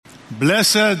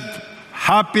Blessed,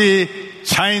 happy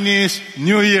Chinese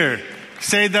New Year.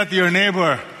 Say that to your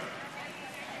neighbor.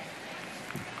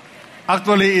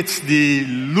 Actually, it's the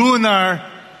lunar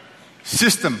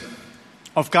system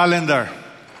of calendar.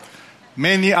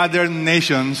 Many other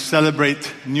nations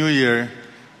celebrate New Year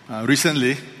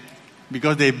recently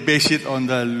because they base it on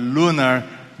the lunar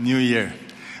New Year.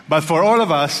 But for all of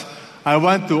us, I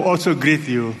want to also greet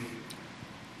you.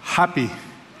 Happy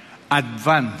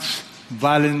Advance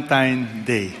Valentine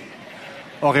Day.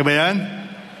 Okay ba yan?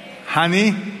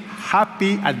 Honey,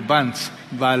 happy Advance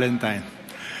Valentine.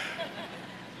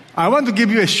 I want to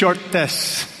give you a short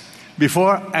test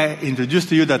before I introduce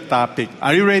to you the topic.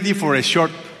 Are you ready for a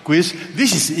short quiz?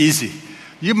 This is easy.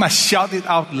 You must shout it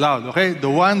out loud, okay? The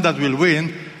one that will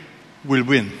win will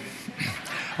win.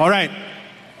 All right.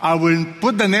 I will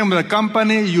put the name of the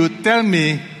company. You tell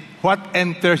me what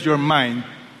enters your mind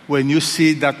when you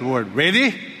see that word.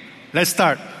 Ready? Let's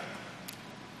start.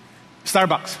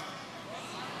 Starbucks.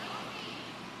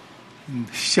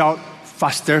 Shout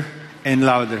faster and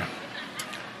louder.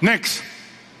 Next.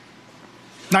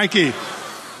 Nike.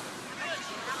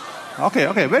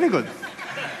 Okay, very good.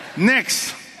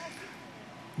 Next.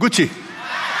 Gucci.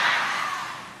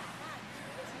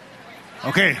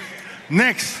 Okay.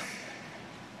 Next.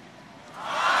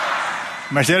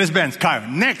 Mercedes-Benz car.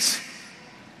 Next.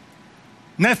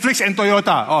 Netflix and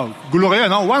Toyota. Oh, gulo kayo,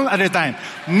 no? One at a time.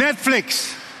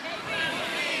 Netflix.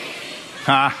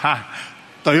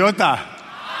 Toyota.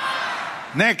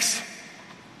 Next.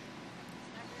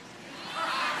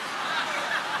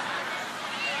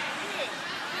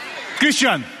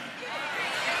 Christian.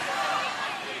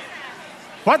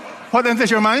 What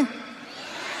enters your mind?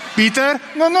 Peter?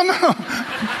 No.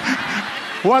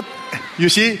 What? You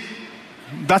see,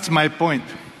 that's my point.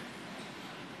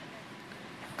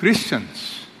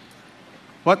 Christians.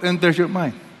 What enters your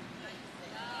mind?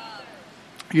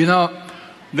 You know,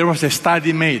 there was a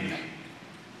study made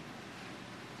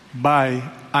by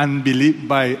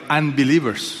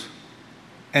unbelievers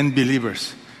and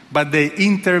believers. But they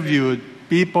interviewed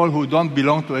people who don't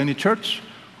belong to any church,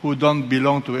 who don't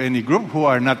belong to any group, who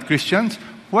are not Christians.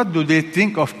 What do they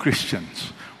think of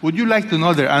Christians? Would you like to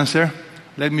know their answer?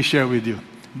 Let me share with you.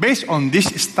 Based on this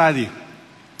study,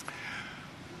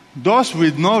 those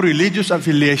with no religious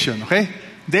affiliation, okay,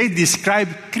 they describe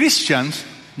Christians,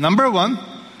 number one,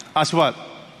 as what?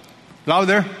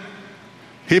 Louder?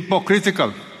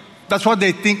 Hypocritical. That's what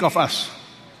they think of us.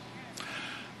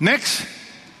 Next,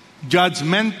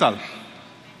 judgmental.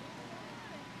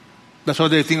 That's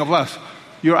what they think of us.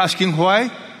 You're asking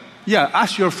why? Yeah,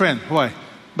 ask your friend why.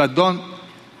 But don't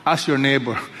ask your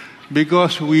neighbor,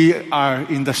 because we are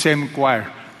in the same choir.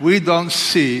 We don't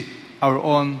see our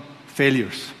own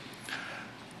failures.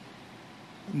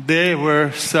 They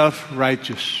were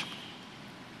self-righteous.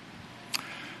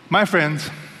 My friends,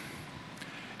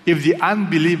 if the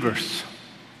unbelievers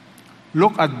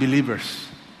look at believers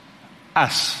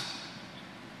as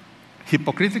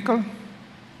hypocritical,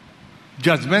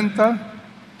 judgmental,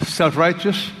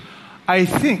 self-righteous, I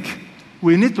think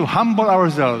we need to humble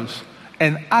ourselves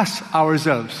and ask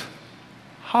ourselves,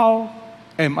 how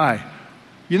am I?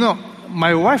 You know,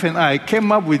 my wife and I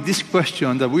came up with this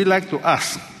question that we like to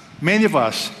ask. Many of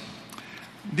us,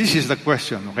 this is the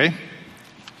question, okay?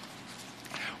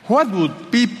 What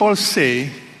would people say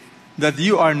that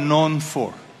you are known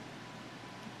for?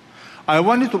 I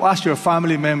want you to ask your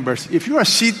family members. If you are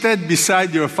seated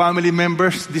beside your family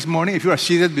members this morning, if you are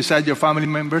seated beside your family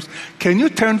members, can you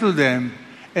turn to them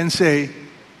and say,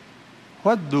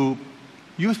 what do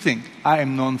you think I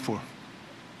am known for?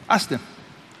 Ask them,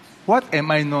 what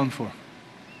am I known for?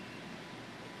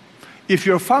 If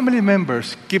your family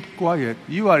members keep quiet,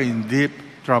 you are in deep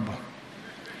trouble.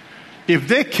 If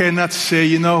they cannot say,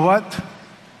 you know what?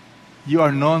 You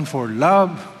are known for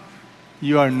love.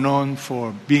 You are known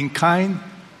for being kind.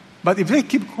 But if they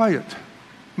keep quiet,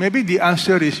 maybe the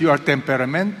answer is you are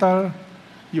temperamental,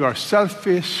 you are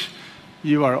selfish,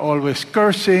 you are always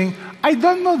cursing. I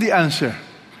don't know the answer.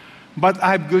 But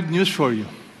I have good news for you.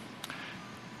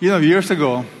 You know, years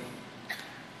ago,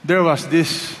 there was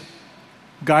this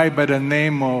guy by the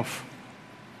name of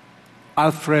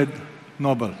Alfred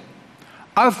Nobel.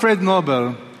 Alfred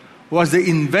Nobel was the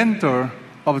inventor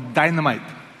of dynamite.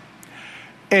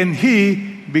 And he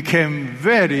became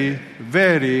very,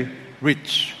 very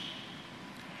rich.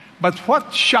 But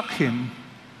what shocked him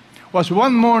was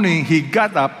one morning he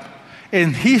got up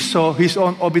and he saw his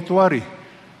own obituary.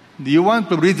 Do you want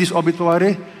to read this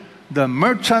obituary? The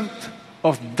merchant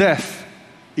of death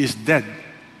is dead.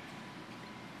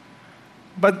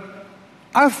 But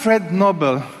Alfred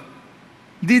Nobel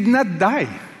did not die.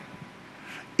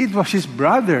 it was his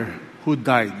brother who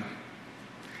died.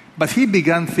 But he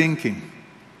began thinking,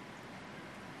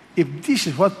 if this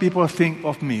is what people think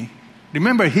of me,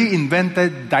 remember, he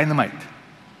invented dynamite.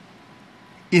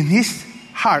 In his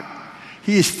heart,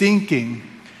 he is thinking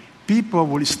people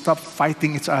will stop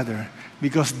fighting each other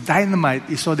because dynamite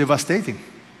is so devastating.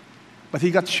 But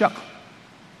he got shocked.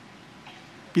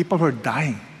 People were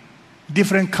dying.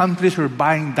 Different countries were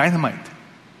buying dynamite.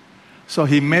 So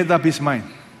he made up his mind.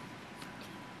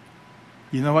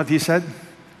 You know what he said?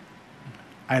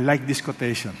 I like this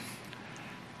quotation.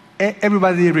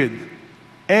 Everybody read.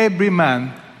 Every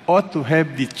man ought to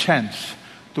have the chance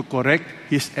to correct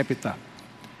his epitaph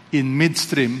in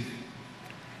midstream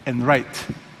and write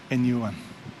a new one.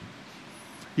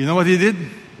 You know what he did?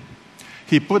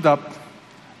 He put up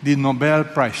the Nobel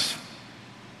Prize.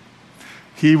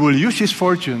 He will use his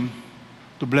fortune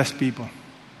to bless people.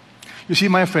 You see,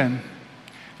 my friend,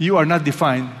 you are not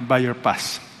defined by your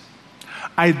past.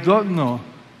 I don't know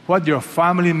what your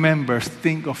family members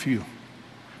think of you,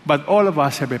 but all of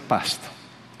us have a past.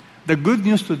 The good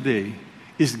news today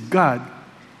is God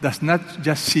does not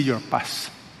just see your past.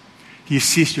 He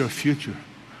sees your future,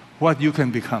 what you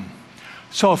can become.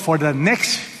 So for the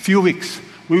next few weeks,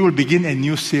 we will begin a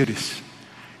new series.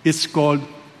 It's called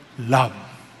Love.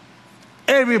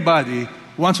 Everybody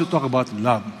wants to talk about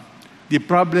love. The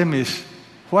problem is,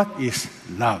 what is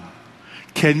love?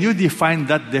 Can you define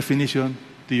that definition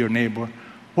to your neighbor?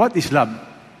 What is love?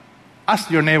 Ask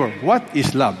your neighbor, what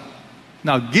is love?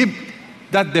 Now give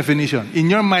that definition. In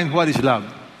your mind, what is love?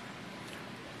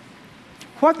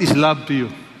 What is love to you?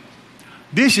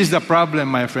 This is the problem,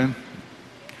 my friend.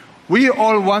 We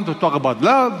all want to talk about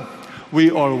love. We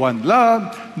all want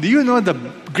love. Do you know the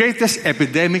greatest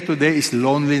epidemic today is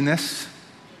loneliness?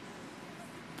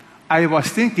 I was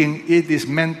thinking it is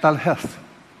mental health.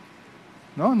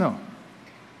 No.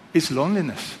 It's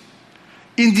loneliness.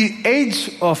 In the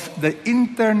age of the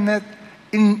internet,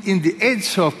 in the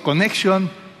age of connection,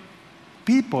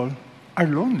 people are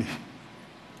lonely.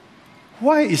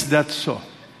 Why is that so?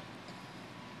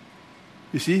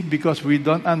 You see, because we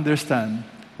don't understand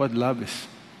what love is.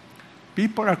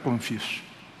 People are confused.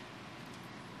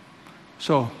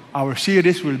 So, our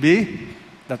series will be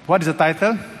that. What is the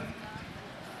title?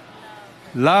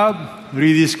 Love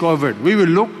Rediscovered. We will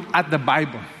look at the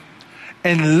Bible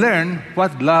and learn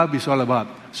what love is all about.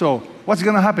 So, what's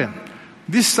going to happen?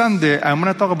 This Sunday, I'm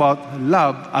going to talk about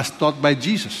love as taught by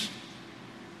Jesus.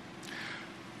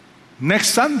 Next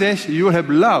Sunday, you will have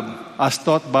love as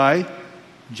taught by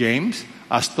James,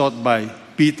 as taught by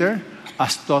Peter,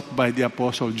 as taught by the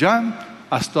Apostle John,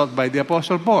 as taught by the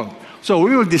Apostle Paul. So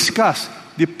we will discuss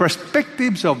the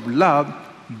perspectives of love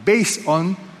based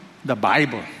on the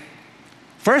Bible.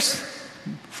 First,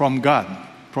 from God,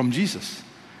 from Jesus,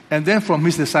 and then from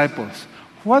His disciples.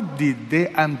 What did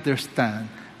they understand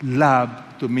love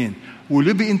to mean? Will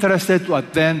you be interested to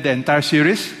attend the entire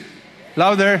series?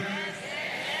 Louder.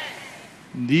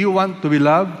 Do you want to be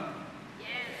loved?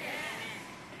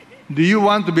 Do you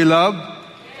want to be loved?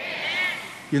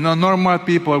 You know, normal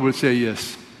people will say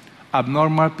yes.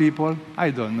 Abnormal people,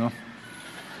 I don't know.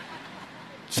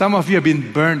 Some of you have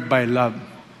been burned by love,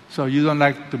 so you don't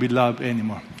like to be loved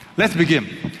anymore. Let's begin.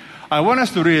 I want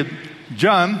us to read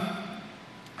John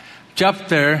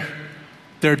chapter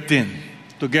 13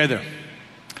 together.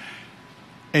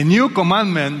 A new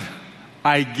commandment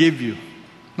I give you.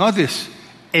 Notice,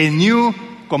 a new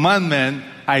commandment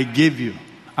I give you.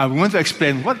 I'm going to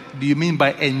explain what do you mean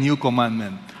by a new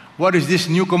commandment. What is this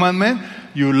new commandment?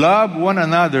 You love one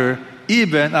another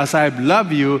even as I've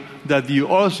loved you, that you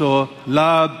also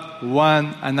love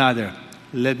one another.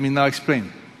 Let me now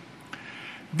explain.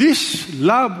 This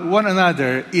love one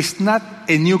another is not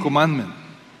a new commandment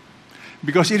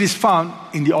because it is found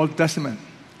in the Old Testament,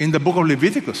 in the book of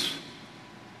Leviticus.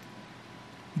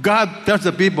 God tells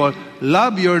the people,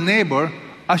 love your neighbor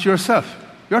as yourself.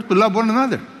 You have to love one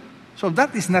another. So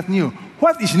that is not new.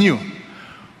 What is new?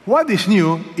 What is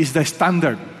new is the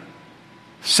standard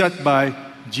set by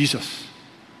Jesus.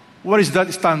 What is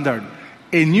that standard?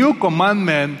 A new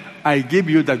commandment I give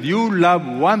you, that you love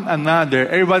one another.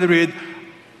 Everybody read,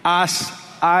 as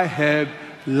I have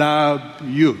loved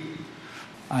you.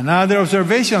 Another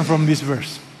observation from this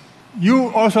verse. You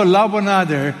also love one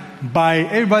another by,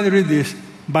 everybody read this,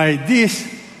 by this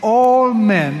all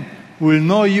men will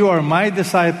know you are my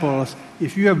disciples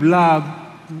if you have love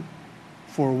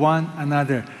for one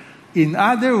another. In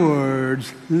other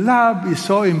words, love is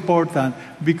so important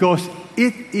because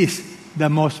it is the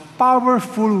most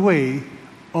powerful way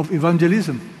of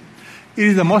evangelism. It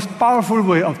is the most powerful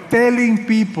way of telling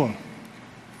people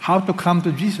how to come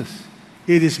to Jesus.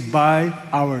 It is by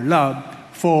our love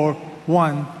for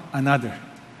one another.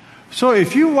 So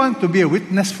if you want to be a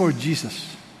witness for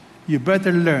Jesus, you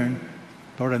better learn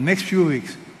for the next few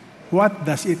weeks what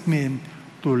does it mean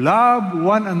to love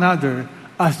one another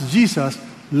as Jesus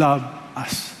loved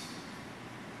us.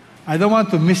 I don't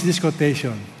want to miss this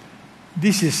quotation.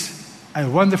 This is a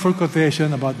wonderful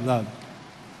quotation about love.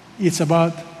 It's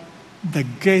about the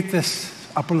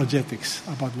greatest apologetics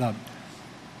about love.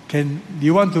 Do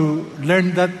you want to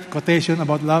learn that quotation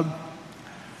about love?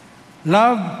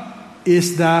 Love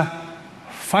is the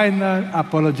final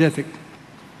apologetic.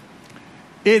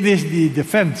 It is the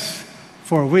defense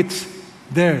for which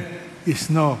there is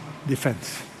no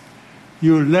defense.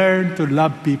 You learn to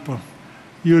love people.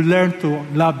 You learn to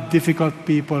love difficult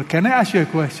people. Can I ask you a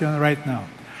question right now?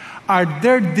 Are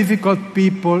there difficult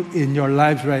people in your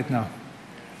lives right now?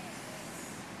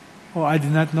 Oh, I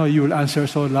did not know you will answer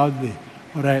so loudly.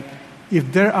 All right.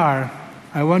 If there are,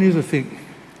 I want you to think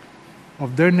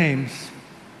of their names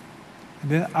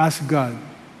and then ask God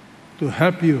to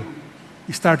help you,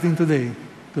 starting today,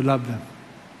 to love them.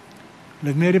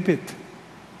 Let me repeat.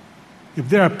 If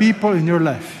there are people in your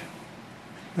life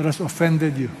that has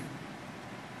offended you,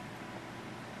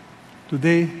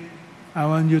 today, I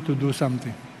want you to do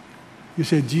something. You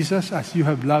say, Jesus, as you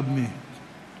have loved me,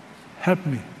 help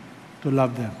me to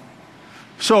love them.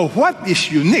 So what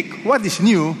is unique, what is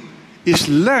new, is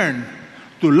learn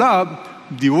to love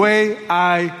the way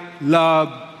I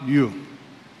love you.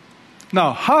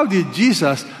 Now, how did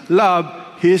Jesus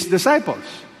love his disciples?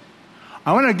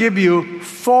 I want to give you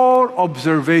 4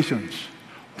 observations.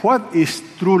 What is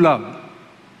true love?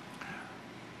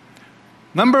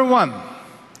 Number 1,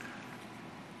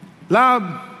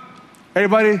 love,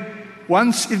 everybody,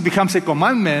 once it becomes a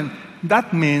commandment,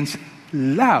 that means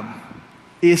love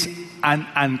is an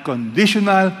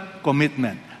unconditional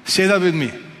commitment. Say that with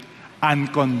me.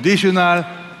 Unconditional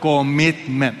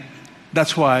commitment.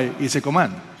 That's why it's a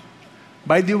command.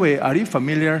 By the way, are you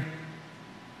familiar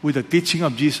with the teaching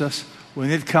of Jesus when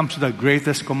it comes to the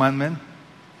greatest commandment?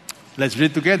 Let's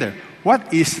read together.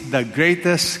 What is the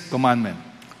greatest commandment?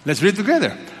 Let's read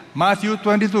together. Matthew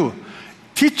 22.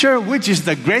 Teacher, which is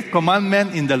the great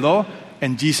commandment in the law?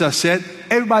 And Jesus said,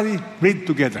 everybody read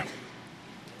together.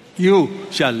 You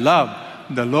shall love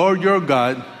the Lord your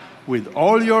God with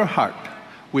all your heart,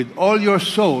 with all your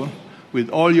soul, with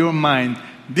all your mind.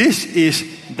 This is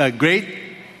the great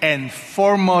and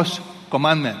foremost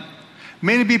commandment.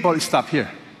 Many people stop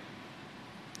here.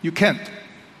 You can't,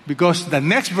 because the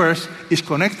next verse is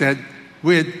connected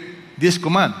with this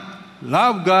command.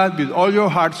 Love God with all your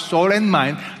heart, soul, and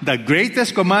mind, the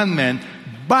greatest commandment.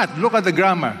 But look at the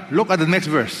grammar. Look at the next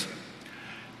verse.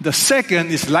 The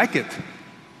second is like it.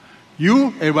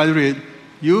 You, everybody read,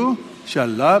 you shall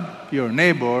love your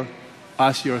neighbor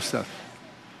as yourself.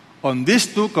 On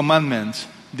these 2 commandments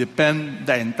depend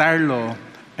the entire law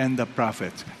and the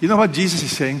prophets. You know what Jesus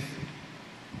is saying?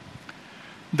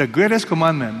 The greatest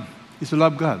commandment is to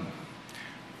love God.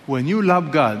 When you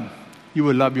love God, you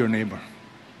will love your neighbor.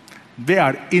 They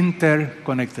are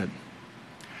interconnected.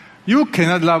 You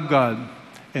cannot love God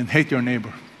and hate your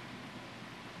neighbor.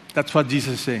 That's what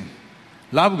Jesus is saying.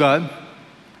 Love God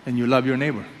and you love your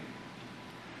neighbor.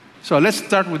 So let's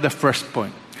start with the first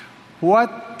point.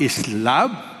 What is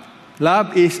love?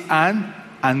 Love is an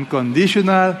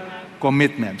unconditional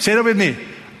commitment. Say that with me.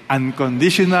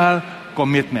 Unconditional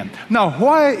commitment. Now,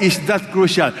 why is that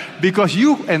crucial? Because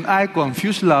you and I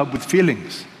confuse love with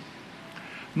feelings.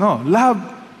 No,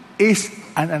 love is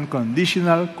an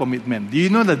unconditional commitment. Do you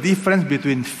know the difference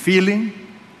between feeling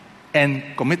and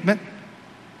commitment?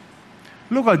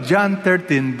 Look at John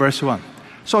 13, verse 1.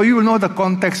 So you will know the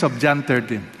context of John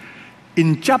 13.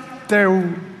 In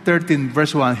chapter 13,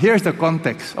 verse 1, here's the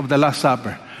context of the Last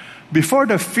Supper. Before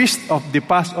the feast of the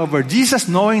Passover, Jesus,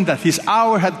 knowing that his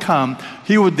hour had come,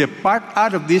 he would depart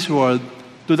out of this world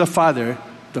to the Father.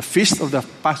 The feast of the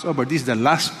Passover, this is the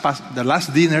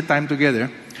last dinner time together.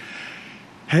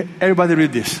 Hey, everybody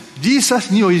read this.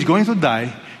 Jesus knew he's going to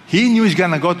die. He knew he's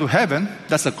going to go to heaven.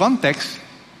 That's the context.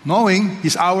 Knowing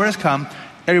his hour has come,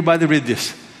 everybody read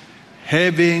this.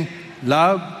 Having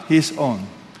loved his own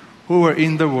who were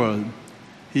in the world,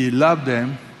 he loved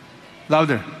them.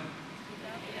 Louder.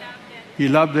 He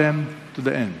loved them to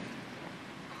the end.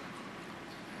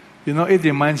 You know, it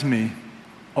reminds me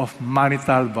of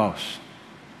marital vows.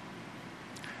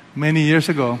 Many years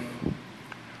ago,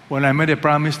 when I made a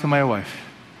promise to my wife,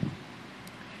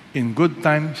 in good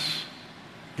times,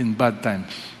 in bad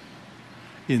times,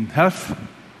 in health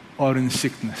or in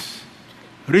sickness,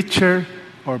 richer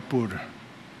or poorer.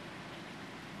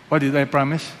 What did I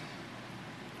promise?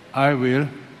 I will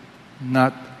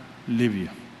not leave you.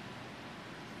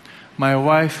 my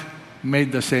wife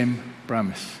made the same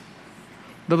promise.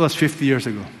 That was 50 years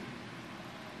ago.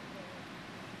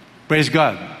 Praise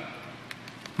God.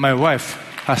 My wife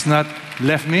has not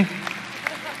left me,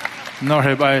 nor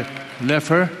have I left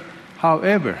her.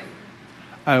 However,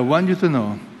 I want you to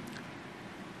know,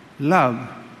 love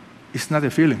is not a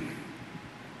feeling.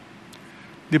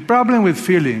 The problem with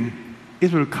feeling,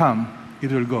 it will come,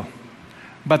 it will go.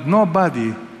 But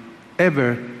nobody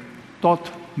ever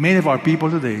taught many of our people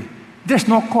today, there's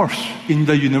no course in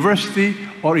the university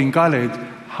or in college,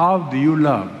 how do you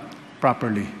love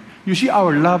properly? You see,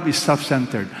 our love is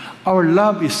self-centered. Our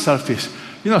love is selfish.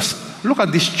 Look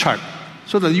at this chart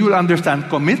so that you will understand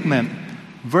commitment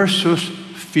versus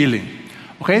feeling.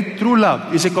 Okay? True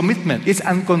love is a commitment. It's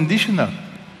unconditional.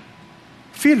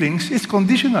 Feelings is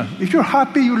conditional. If you're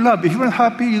happy, you love. If you're not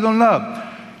happy, you don't love.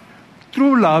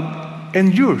 True love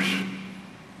endures.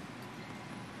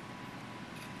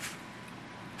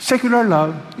 Secular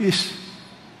love is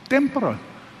temporal.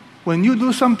 When you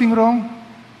do something wrong,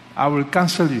 I will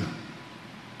cancel you.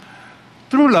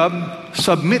 True love,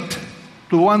 submit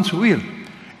to one's will.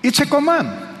 It's a command.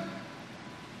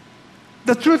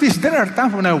 The truth is, there are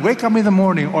times when I wake up in the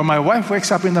morning, or my wife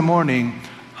wakes up in the morning,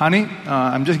 honey,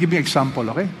 I'm just giving an example,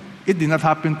 okay? It did not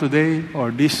happen today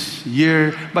or this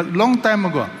year, but long time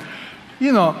ago.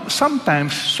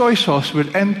 Sometimes soy sauce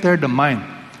will enter the mind.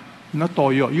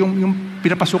 Toyo. Yung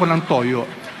pinapasukan ng toyo.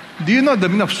 Do you know the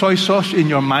meaning of soy sauce in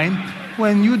your mind?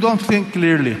 When you don't think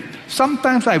clearly.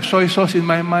 Sometimes I have soy sauce in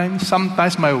my mind.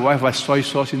 Sometimes my wife has soy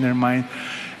sauce in her mind.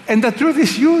 And the truth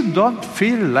is, you don't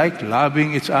feel like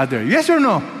loving each other. Yes or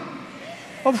no?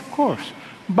 Of course.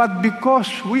 But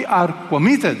because we are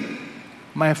committed,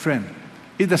 my friend,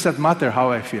 it doesn't matter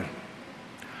how I feel.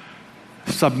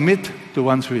 Submit to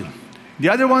one's will. The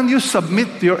other one, you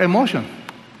submit to your emotion.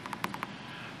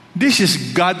 This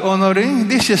is God-honoring.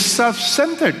 This is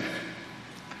self-centered.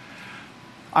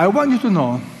 I want you to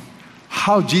know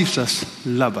how Jesus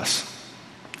loves us.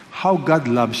 How God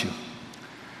loves you.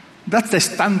 That's the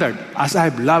standard. As I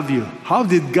love you. How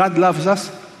did God love us?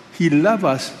 He loves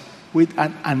us with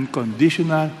an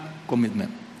unconditional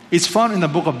commitment. It's found in the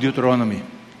book of Deuteronomy.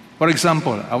 For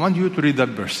example, I want you to read that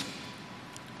verse.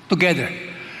 Together.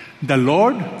 The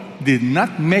Lord did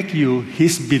not make you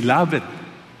His beloved,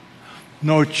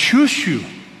 nor choose you,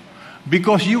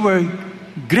 because you were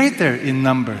greater in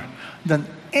number than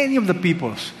any of the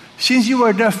peoples, since you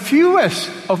were the fewest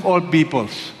of all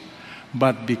peoples,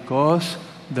 but because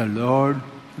the Lord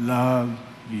loved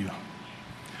you.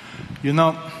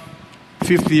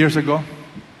 50 years ago,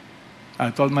 I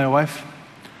told my wife,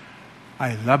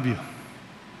 I love you.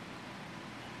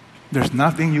 There's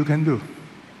nothing you can do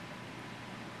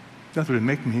that will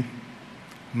make me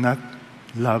not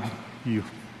love you.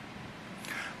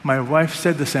 My wife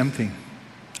said the same thing.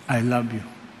 I love you.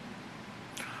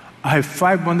 I have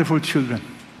 5 wonderful children.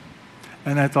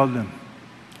 And I told them,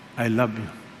 I love you.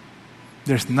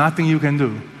 There's nothing you can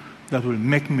do that will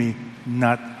make me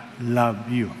not love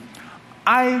you.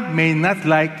 I may not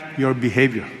like your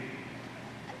behavior,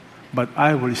 but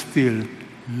I will still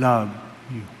love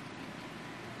you.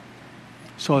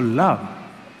 So love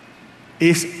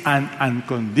is an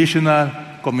unconditional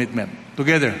commitment.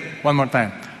 Together, one more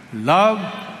time. Love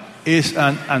is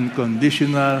an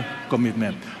unconditional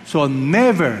commitment. So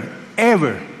never,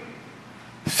 ever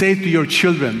say to your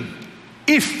children,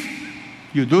 if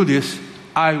you do this,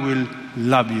 I will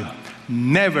love you.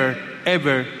 Never,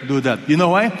 ever do that. You know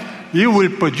why? You will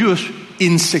produce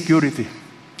insecurity.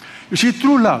 You see,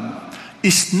 true love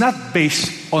is not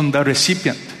based on the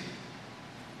recipient.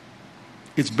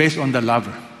 It's based on the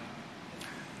lover.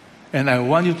 And I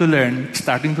want you to learn,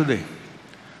 starting today,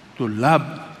 to love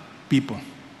people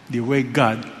the way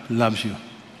God loves you.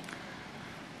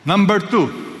 Number 2.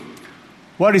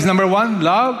 What is number 1?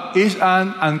 Love is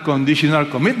an unconditional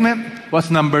commitment. What's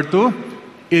number 2?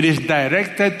 It is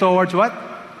directed towards what?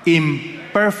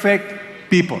 Imperfect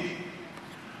people.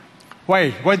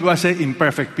 Why? Why do I say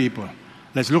imperfect people?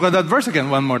 Let's look at that verse again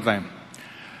one more time.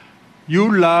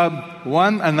 You love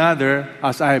one another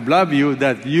as I have loved you,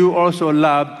 that you also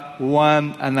love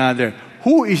one another.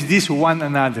 Who is this one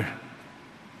another?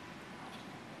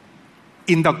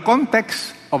 In the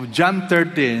context of John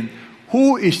 13,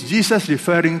 who is Jesus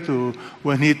referring to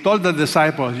when He told the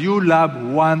disciples, you love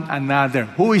one another?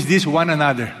 Who is this one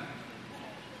another?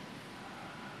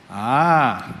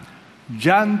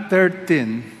 John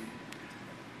 13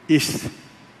 is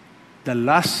the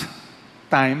last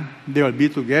time they will be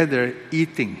together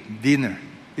eating dinner.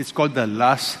 It's called the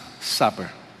Last Supper.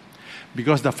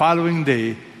 Because the following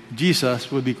day,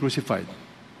 Jesus will be crucified.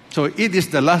 So it is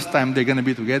the last time they're going to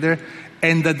be together.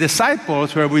 And the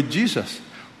disciples were with Jesus.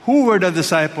 Who were the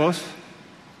disciples?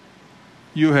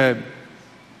 You have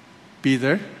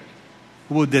Peter,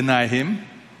 who would deny him.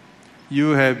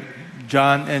 You have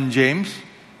John and James.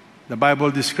 The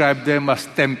Bible described them as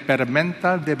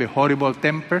temperamental. They have a horrible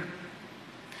temper.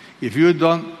 If you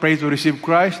don't pray to receive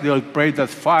Christ, they will pray that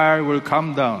fire will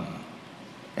come down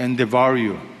and devour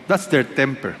you. That's their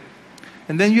temper.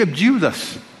 And then you have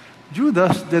Judas.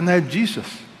 Judas denied Jesus.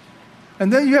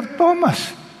 And then you have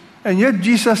Thomas. And yet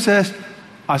Jesus says,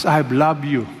 as I have loved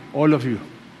you, all of you.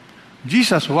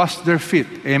 Jesus washed their feet.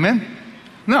 Amen?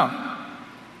 Now,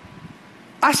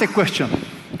 ask a question.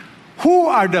 Who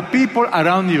are the people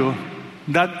around you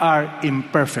that are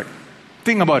imperfect?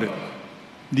 Think about it.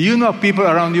 Do you know people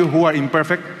around you who are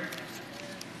imperfect?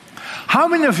 How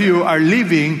many of you are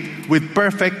living with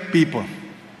perfect people?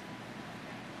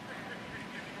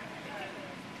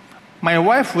 My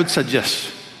wife would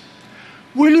suggest,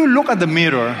 will you look at the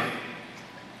mirror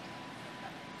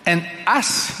and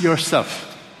ask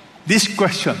yourself this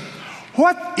question: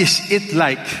 what is it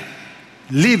like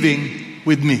living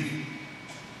with me?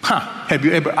 Have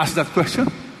you ever asked that question?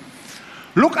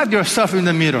 Look at yourself in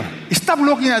the mirror. Stop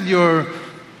looking at your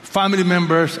family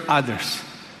members, others.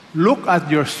 Look at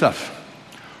yourself.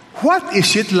 What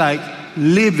is it like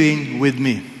living with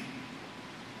me?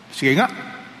 Sige nga.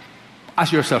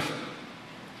 Ask yourself.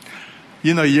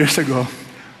 You know, years ago,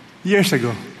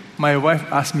 my wife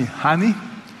asked me, honey,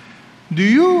 do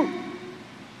you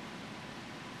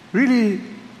really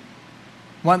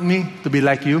want me to be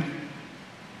like you?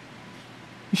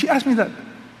 She asked me that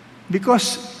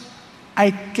because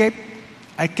I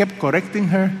kept correcting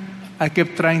her. I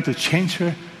kept trying to change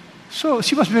her. So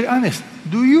she was very honest.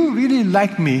 Do you really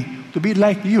like me to be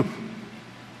like you?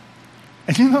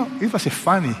 And you know, it was a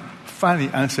funny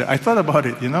answer. I thought about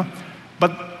it, you know.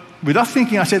 But without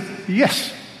thinking, I said,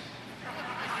 yes.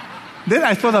 Then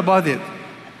I thought about it.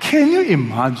 Can you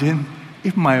imagine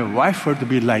if my wife were to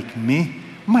be like me?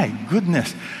 My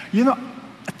goodness. You know,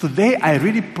 today I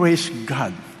really praise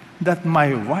God that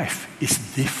my wife is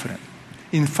different.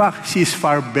 In fact, she is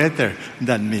far better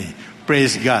than me.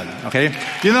 Praise God. Okay?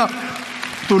 You know,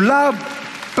 to love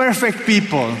perfect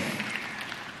people,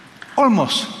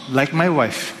 almost like my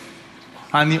wife.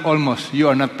 Honey, almost. You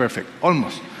are not perfect.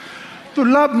 Almost. To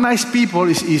love nice people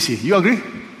is easy. You agree?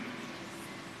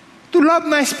 To love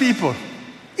nice people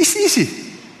is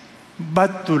easy.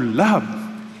 But to love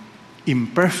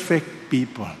imperfect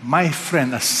people, my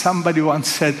friend, as somebody once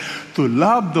said, to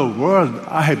love the world,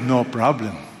 I have no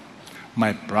problem.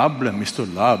 My problem is to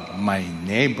love my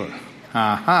neighbor.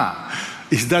 Aha.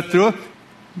 Is that true?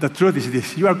 The truth is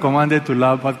this. You are commanded to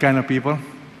love what kind of people?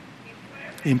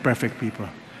 Imperfect people.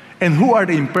 And who are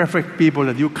the imperfect people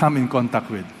that you come in contact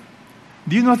with?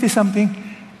 Do you notice something?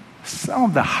 Some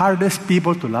of the hardest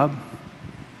people to love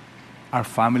are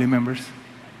family members.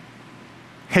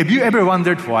 Have you ever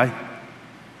wondered why?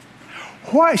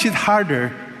 Why is it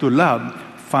harder to love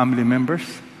family members,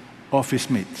 office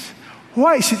mates?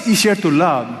 Why is it easier to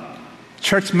love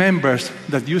church members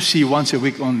that you see once a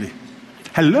week only?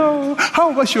 Hello,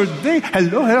 how was your day?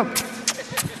 Hello.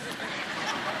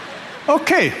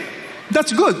 Okay,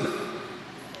 that's good.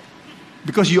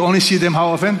 Because you only see them how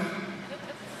often?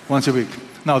 Once a week.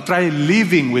 Now try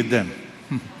living with them.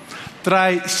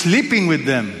 Try sleeping with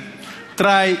them.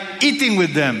 Try eating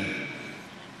with them.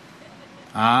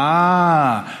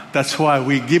 That's why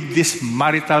we give this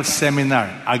marital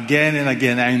seminar again and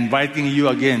again. I'm inviting you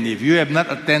again. If you have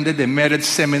not attended the marriage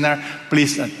seminar,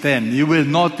 please attend. You will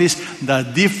notice the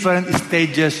different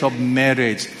stages of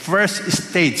marriage. First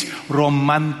stage,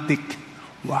 romantic.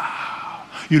 Wow.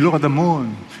 You look at the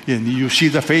moon and you see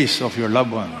the face of your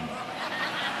loved one.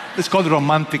 It's called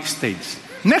romantic stage.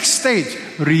 Next stage,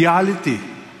 reality.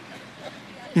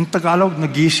 In Tagalog,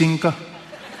 nagising ka.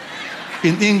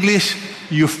 In English,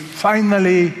 you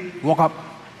finally woke up.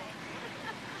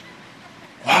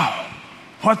 Wow,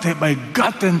 what have I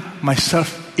gotten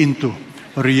myself into?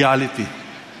 Reality.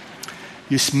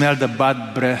 You smell the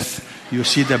bad breath. You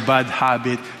see the bad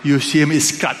habit. You see him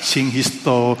scratching his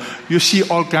toe. You see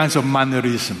all kinds of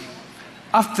mannerism.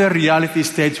 After reality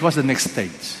stage, what's the next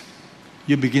stage?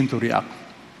 You begin to react.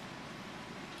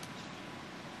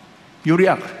 You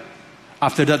react.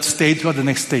 After that stage, what's the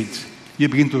next stage? You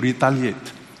begin to retaliate.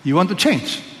 You want to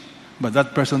change, but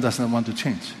that person does not want to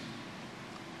change.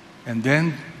 And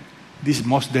then, this is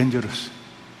most dangerous.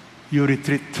 You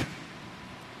retreat.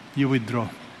 You withdraw.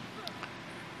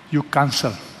 You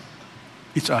cancel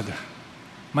each other.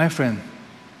 My friend,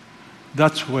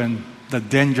 that's when the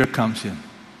danger comes in.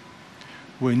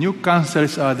 When you cancel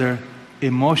each other,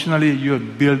 emotionally you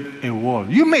have built a wall.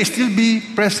 You may still be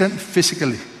present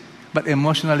physically, but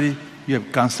emotionally you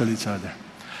have canceled each other.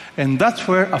 And that's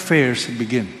where affairs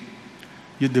begin.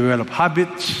 You develop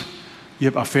habits, you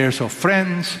have affairs of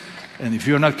friends, and if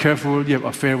you're not careful, you have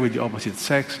affair with the opposite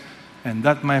sex. And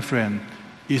that, my friend,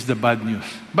 is the bad news.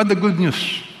 But the good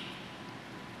news,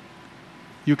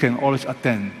 you can always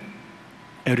attend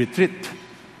a retreat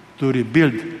to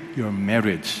rebuild your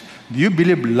marriage. Do you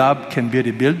believe love can be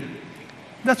rebuilt?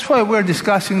 That's why we're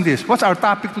discussing this. What's our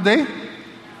topic today?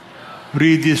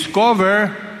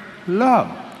 Rediscover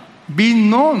love. Be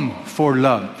known for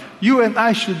love. You and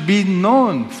I should be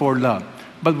known for love.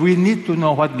 But we need to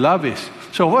know what love is.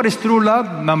 So what is true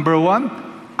love? Number one,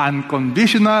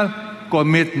 unconditional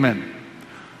commitment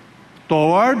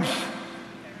towards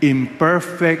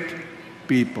imperfect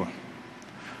people.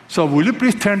 So will you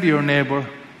please turn to your neighbor,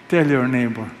 tell your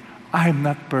neighbor, I'm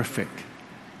not perfect.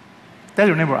 Tell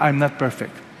your neighbor, I'm not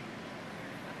perfect.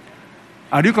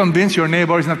 Are you convinced your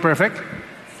neighbor is not perfect?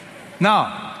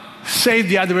 Now, say it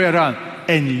the other way around.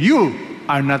 And you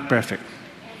are not perfect.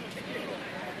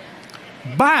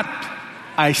 But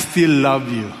I still love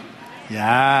you.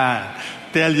 Yeah.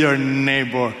 Tell your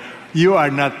neighbor, you are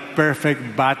not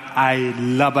perfect, but I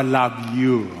love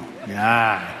you.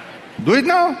 Yeah. Do it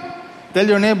now. Tell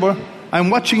your neighbor, I'm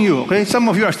watching you, okay? Some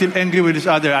of you are still angry with each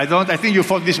other. I think you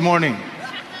fought this morning.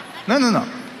 No.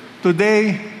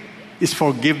 Today is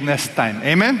forgiveness time.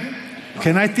 Amen?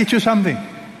 Can I teach you something?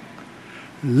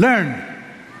 Learn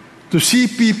to see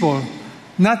people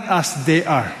not as they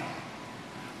are,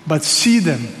 but see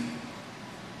them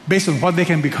based on what they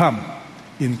can become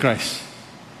in Christ.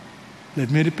 Let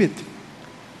me repeat.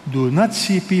 Do not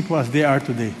see people as they are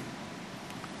today.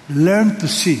 Learn to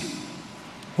see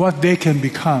what they can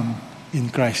become in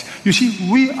Christ. You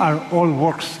see, we are all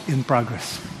works in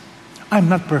progress. I'm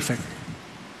not perfect.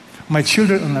 My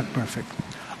children are not perfect.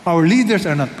 Our leaders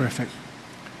are not perfect.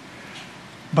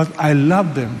 But I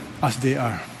love them as they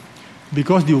are.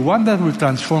 Because the one that will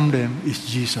transform them is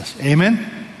Jesus. Amen?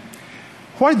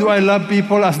 Why do I love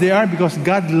people as they are? Because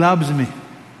God loves me.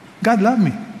 God loves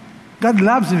me. God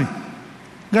loves me.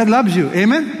 God loves you.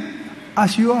 Amen?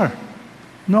 As you are.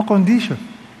 No condition.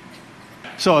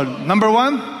 So, number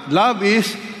one, love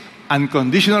is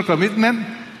unconditional commitment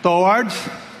towards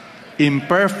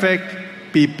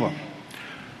imperfect people.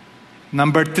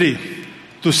 Number three,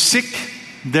 to seek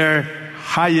their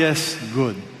highest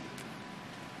good.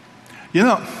 You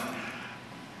know,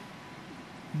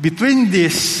 between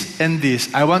this and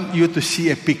this, I want you to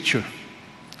see a picture.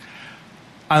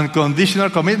 Unconditional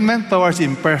commitment towards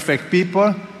imperfect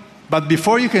people. But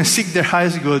before you can seek their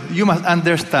highest good, you must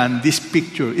understand this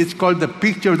picture. It's called the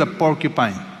picture of the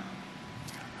porcupine.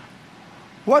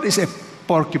 What is a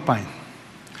porcupine?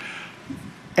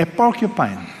 A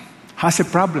porcupine has a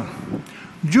problem.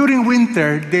 During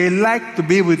winter, they like to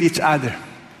be with each other.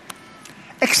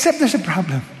 Except there's a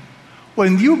problem.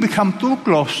 When you become too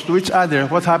close to each other,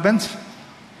 what happens?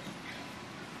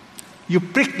 You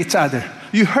prick each other.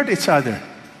 You hurt each other.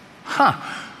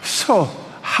 So,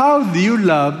 how do you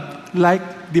love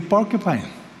like the porcupine?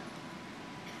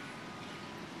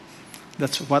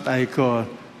 That's what I call,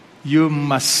 you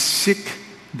must seek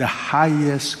the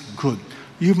highest good.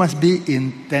 You must be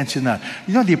intentional.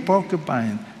 You know, the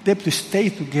porcupine, they have to stay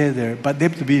together, but they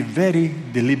have to be very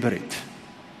deliberate.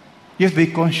 You have to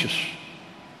be conscious.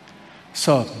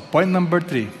 So, point number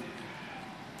three,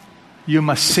 you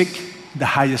must seek the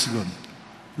highest good.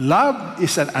 Love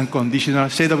is an unconditional,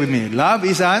 say that with me, love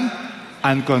is an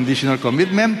unconditional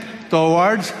commitment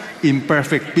towards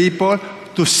imperfect people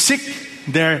to seek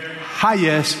their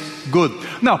highest good.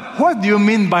 Now, what do you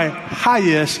mean by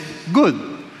highest good?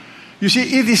 You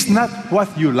see, it is not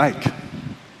what you like.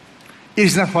 It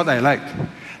is not what I like.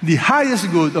 The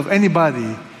highest good of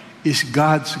anybody is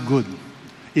God's good.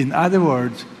 In other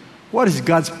words, what is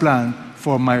God's plan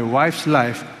for my wife's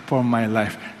life, for my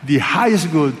life? The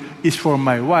highest good is for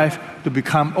my wife to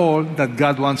become all that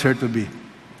God wants her to be.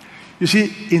 You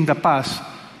see, in the past,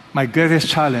 my greatest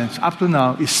challenge up to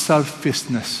now is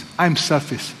selfishness. I'm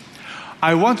selfish.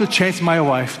 I want to change my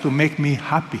wife to make me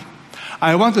happy.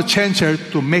 I want to change her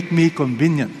to make me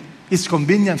convenient. It's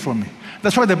convenient for me.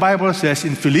 That's why the Bible says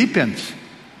in Philippians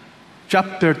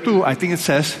chapter 2, I think it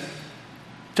says,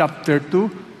 chapter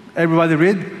 2, everybody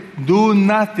read, do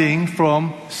nothing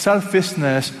from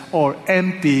selfishness or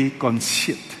empty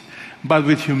conceit, but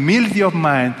with humility of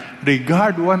mind,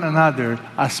 regard one another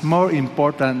as more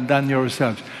important than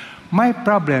yourselves. My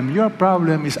problem, your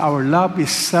problem is our love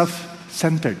is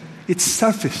self-centered. It's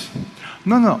selfish.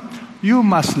 No. You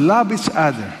must love each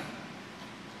other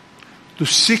to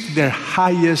seek their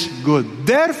highest good.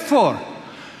 Therefore,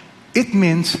 It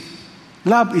means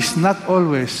love is not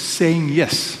always saying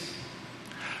yes.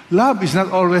 Love is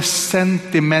not always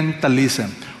sentimentalism.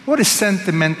 What is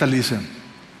sentimentalism?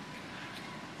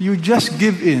 You just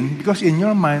give in because in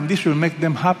your mind this will make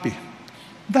them happy.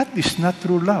 That is not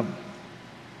true love.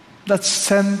 That's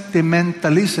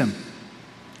sentimentalism.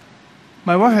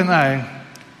 My wife and I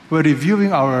were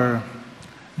reviewing our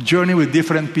journey with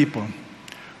different people.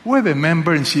 We have a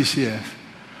member in CCF.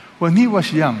 When he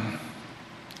was young,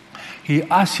 he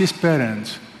asked his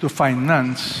parents to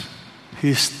finance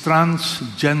his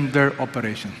transgender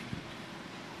operation.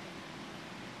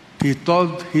 He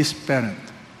told his parent,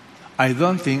 I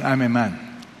don't think I'm a man.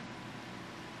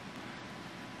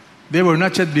 They were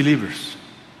not yet believers.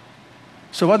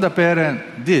 So what the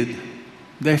parent did,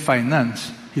 they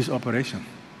financed his operation.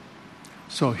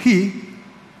 So he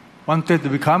wanted to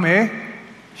become a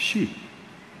she.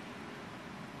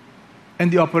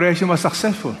 And the operation was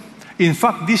successful. In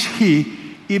fact, this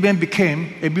he even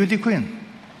became a beauty queen.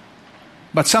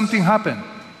 But something happened.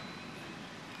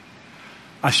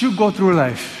 As you go through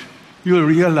life, you will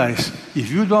realize if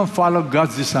you don't follow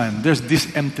God's design, there's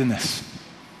this emptiness.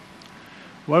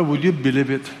 Why would you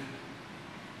believe it?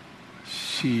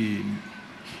 He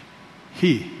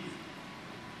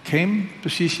came to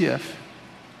CCF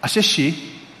as a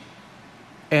she,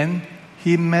 and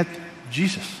he met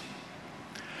Jesus.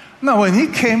 Now, when he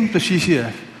came to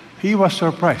CCF, he was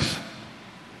surprised.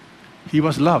 He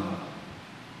was loved.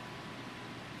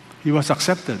 He was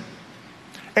accepted.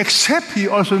 Except he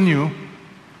also knew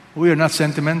we are not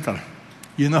sentimental.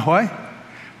 You know why?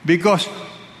 Because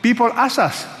people ask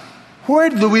us, where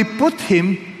do we put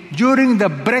him during the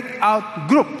breakout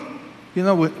group? You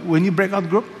know, when you break out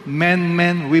group, men,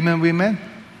 women, women.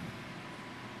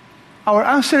 Our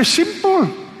answer is simple.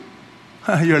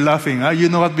 You're laughing, huh? You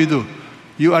know what we do.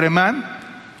 You are a man,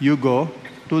 you go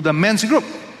to the men's group.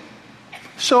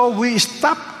 So we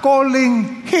stop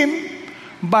calling him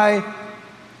by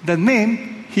the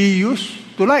name he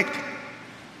used to like.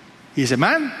 He's a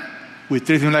man, we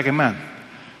treat him like a man.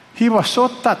 He was so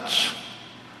touched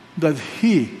that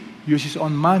he used his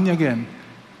own money again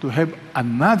to have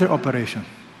another operation.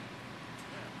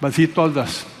 But he told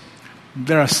us,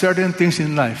 there are certain things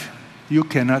in life you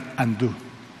cannot undo.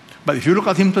 But if you look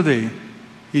at him today,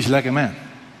 he's like a man.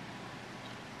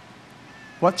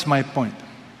 What's my point?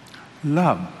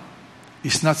 Love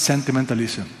is not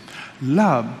sentimentalism.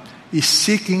 Love is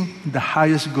seeking the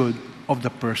highest good of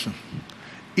the person.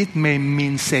 It may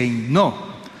mean saying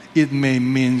no. It may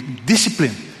mean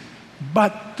discipline.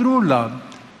 But true love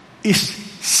is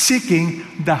seeking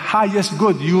the highest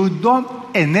good. You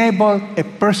don't enable a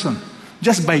person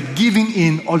just by giving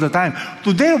in all the time.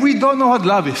 Today, we don't know what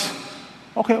love is.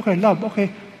 Okay, love,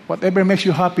 okay. Whatever makes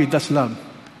you happy, that's love.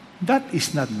 That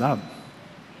is not love.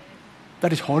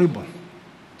 That is horrible.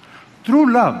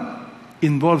 True love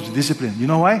involves discipline. You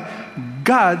know why?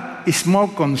 God is more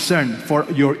concerned for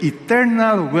your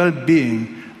eternal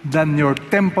well-being than your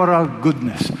temporal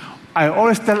goodness. I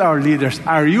always tell our leaders,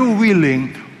 are you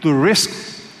willing to risk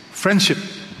friendship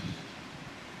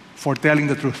for telling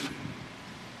the truth?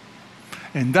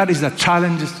 And that is the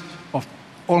challenge of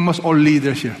almost all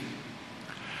leaders here.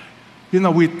 You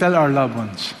know, we tell our loved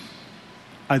ones,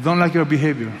 I don't like your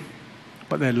behavior,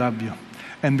 but I love you.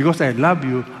 And because I love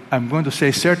you, I'm going to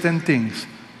say certain things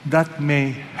that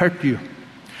may hurt you.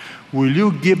 Will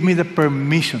you give me the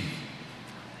permission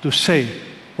to say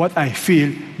what I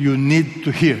feel you need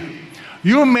to hear?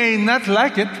 You may not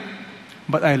like it,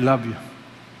 but I love you.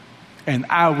 And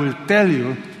I will tell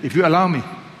you, if you allow me,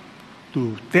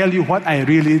 to tell you what I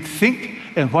really think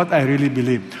and what I really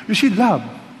believe. You see, love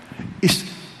is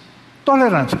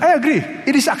tolerance. I agree.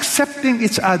 It is accepting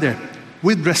each other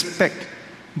with respect.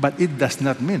 But it does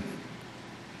not mean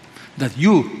that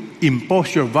you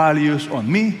impose your values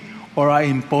on me or I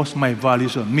impose my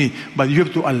values on me. But you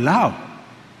have to allow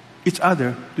each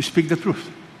other to speak the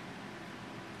truth.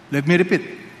 Let me repeat.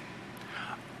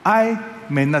 I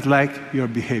may not like your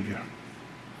behavior.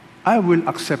 I will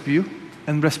accept you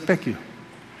and respect you.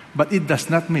 But it does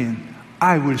not mean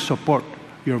I will support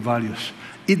your values.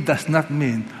 It does not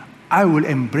mean I will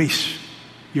embrace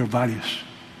your values.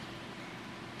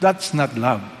 That's not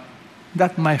love.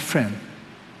 That, my friend,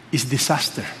 is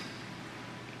disaster.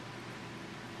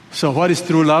 So what is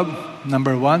true love?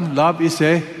 Number one, love is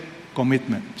a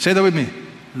commitment. Say that with me.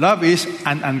 Love is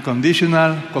an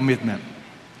unconditional commitment.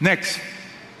 Next,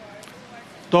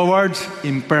 towards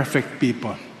imperfect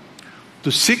people.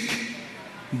 To seek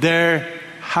their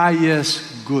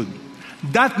highest good.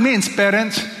 That means,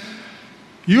 parents,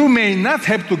 you may not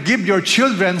have to give your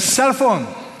children cell phone.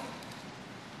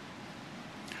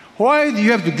 Why do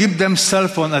you have to give them cell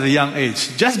phone at a young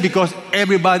age? Just because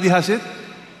everybody has it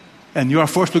and you are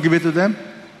forced to give it to them?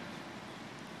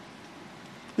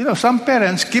 Some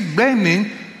parents keep blaming,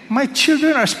 my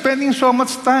children are spending so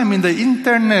much time in the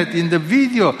internet, in the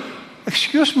video.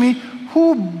 Excuse me,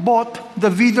 who bought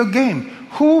the video game?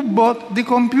 Who bought the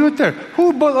computer?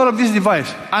 Who bought all of these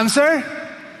devices? Answer?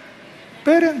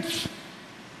 Parents.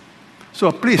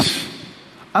 So please,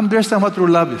 understand what true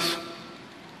love is.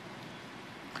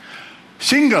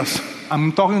 Singles,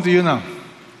 I'm talking to you now.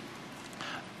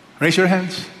 Raise your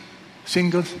hands.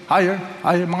 Singles, higher,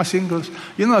 mga singles.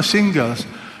 Singles,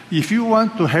 if you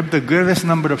want to have the greatest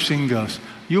number of singles,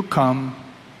 you come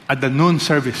at the noon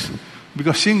service.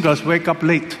 Because singles wake up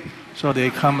late, so they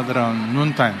come at around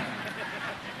noontime.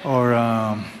 Or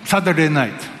Saturday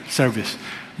night service.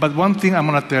 But one thing I'm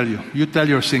going to tell you. You tell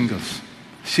your singles.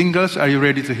 Singles, are you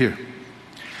ready to hear?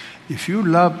 If you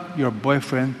love your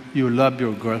boyfriend, you love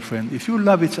your girlfriend, if you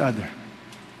love each other,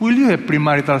 will you have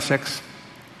premarital sex?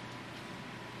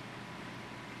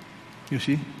 You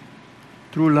see?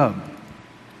 True love.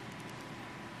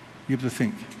 You have to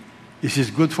think. Is this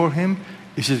good for him?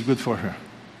 Is this good for her?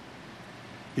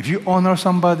 If you honor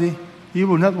somebody, you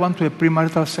will not want to have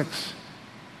premarital sex.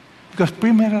 Because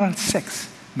premarital sex,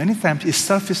 many times, is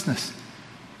selfishness.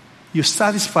 You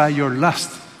satisfy your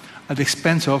lust at the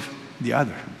expense of the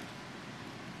other.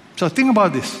 So think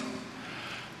about this.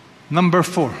 Number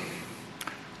 4,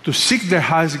 to seek their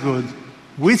highest good,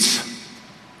 which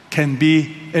can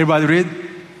be, everybody read,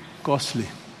 costly,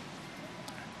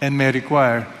 and may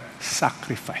require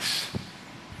sacrifice.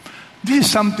 This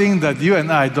is something that you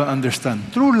and I don't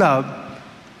understand. True love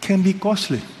can be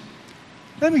costly.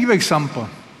 Let me give you an example.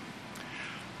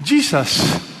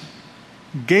 Jesus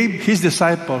gave his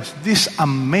disciples this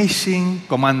amazing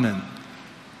commandment.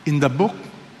 In the book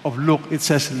of Luke, it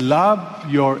says,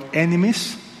 love your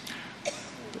enemies.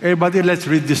 Everybody, let's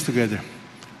read this together.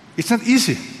 It's not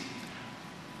easy.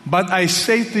 But I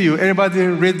say to you, everybody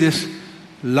read this,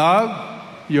 love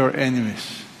your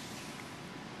enemies.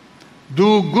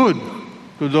 Do good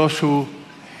to those who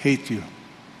hate you.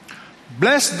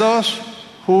 Bless those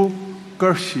who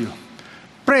curse you.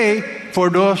 Pray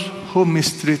for those who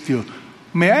mistreat you.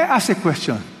 May I ask a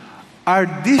question?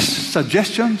 Are these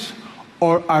suggestions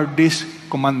or are these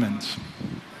commandments?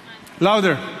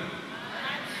 Louder.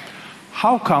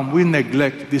 How come we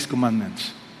neglect these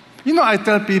commandments? I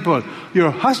tell people,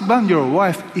 your husband, your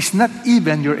wife is not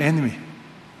even your enemy.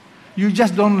 You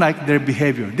just don't like their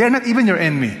behavior. They're not even your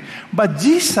enemy. But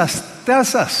Jesus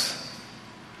tells us,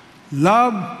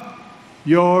 love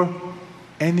your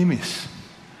enemies.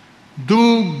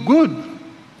 Do good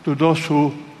to those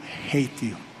who hate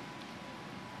you.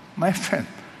 My friend,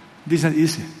 this is not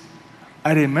easy.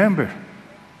 I remember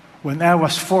when I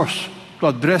was forced to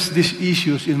address these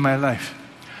issues in my life.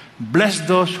 Bless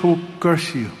those who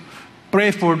curse you. Pray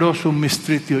for those who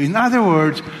mistreat you. In other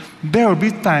words, there will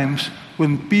be times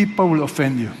when people will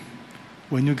offend you,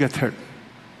 when you get hurt.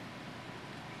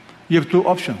 You have 2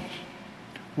 options.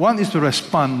 One is to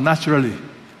respond naturally,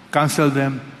 cancel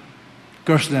them,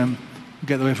 curse them,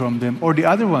 get away from them. Or the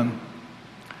other one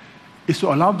is to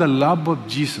allow the love of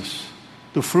Jesus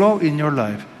to flow in your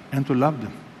life and to love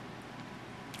them.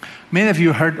 Many of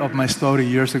you heard of my story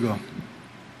years ago.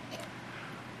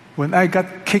 When I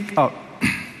got kicked out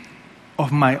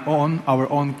of our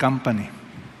own company,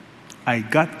 I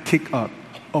got kicked out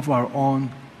of our own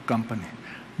company.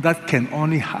 That can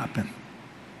only happen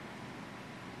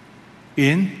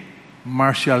in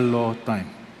martial law time.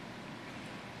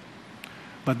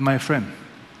 But my friend,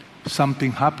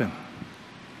 something happened.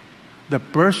 The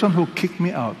person who kicked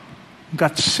me out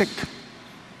got sick.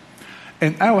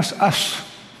 And I was asked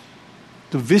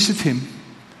to visit him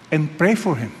and pray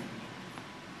for him.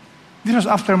 This was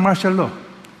after martial law.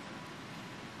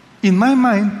 In my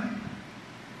mind,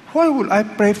 why would I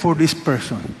pray for this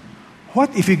person?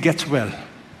 What if he gets well?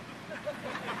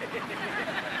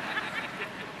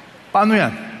 Paano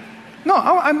yan? No,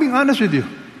 I'm being honest with you.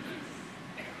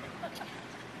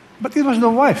 But it was the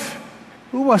wife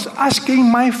who was asking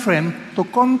my friend to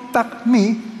contact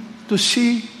me to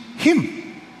see him.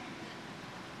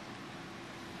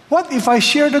 What if I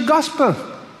share the gospel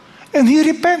and he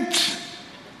repents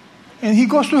and he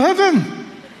goes to heaven?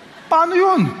 Paano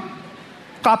yun?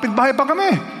 Kapitbahay pa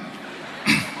kami.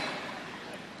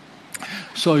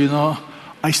 So,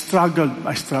 I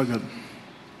struggled.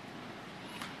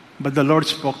 But the Lord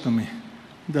spoke to me.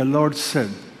 The Lord said,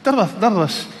 that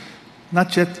was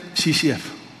not yet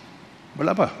CCF.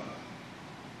 Wala pa.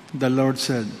 The Lord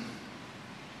said,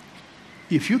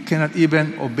 if you cannot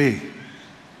even obey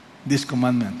these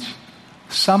commandments,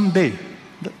 someday,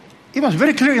 It was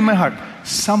very clear in my heart.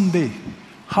 Someday,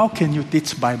 how can you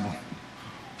teach Bible?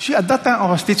 See, at that time, I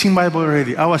was teaching Bible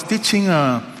already. I was teaching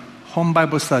home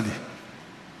Bible study.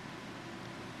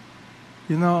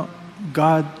 You know,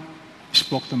 God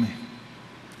spoke to me.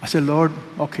 I said, Lord,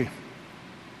 okay,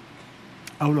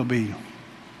 I will obey you.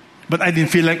 But I didn't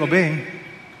feel like obeying.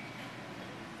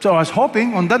 So I was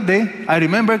hoping on that day, I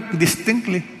remember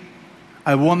distinctly.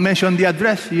 I won't mention the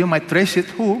address. You might trace it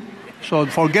who. So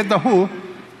forget the who.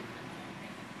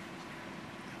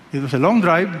 It was a long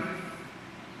drive.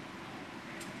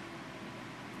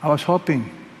 I was hoping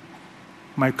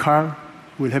my car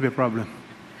will have a problem.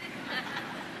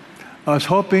 I was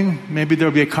hoping maybe there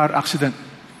will be a car accident.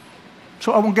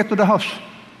 So I won't get to the house.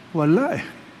 Wala eh.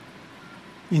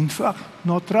 In fact,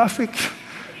 no traffic.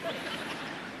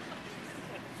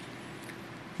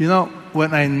 You know,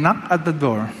 when I knocked at the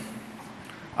door,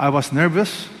 I was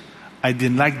nervous. I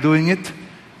didn't like doing it.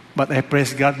 But I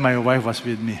praise God my wife was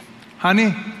with me.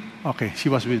 Honey, okay, she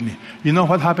was with me. You know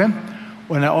what happened?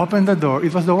 When I opened the door,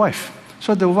 it was the wife.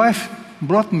 So the wife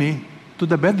brought me to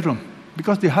the bedroom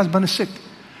because the husband is sick.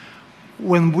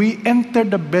 When we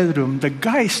entered the bedroom, the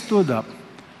guy stood up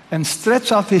and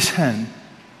stretched out his hand.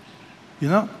 You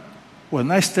know,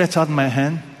 when I stretched out my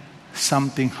hand,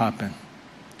 something happened.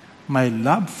 My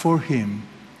love for him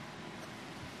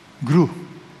grew.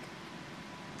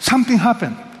 Something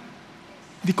happened.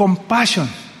 The compassion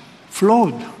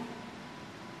flowed.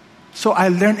 So I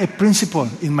learned a principle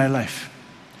in my life.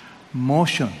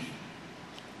 Motion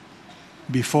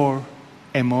before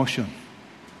emotion.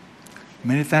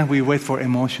 Many times we wait for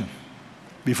emotion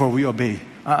before we obey.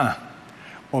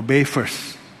 Obey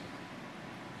first.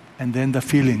 And then the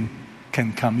feeling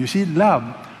can come. You see,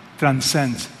 love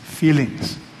transcends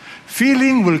feelings.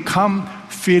 Feeling will come,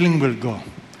 feeling will go.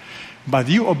 But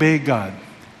you obey God,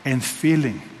 and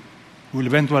feeling will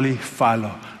eventually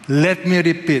follow. Let me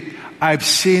repeat, I've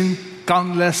seen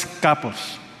countless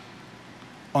couples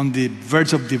on the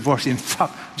verge of divorce. In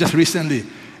fact, just recently,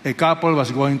 a couple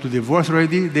was going to divorce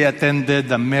already. They attended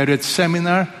the marriage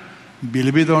seminar.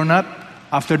 Believe it or not,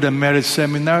 after the marriage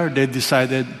seminar, they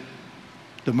decided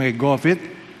to make go of it.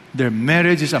 Their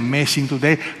marriage is amazing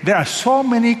today. There are so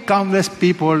many countless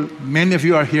people, many of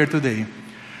you are here today,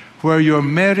 where your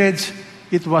marriage,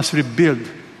 it was rebuilt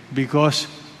because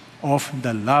of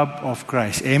the love of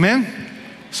Christ. Amen?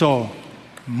 So,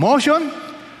 motion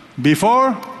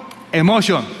before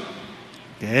emotion.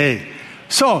 Okay.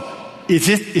 So, is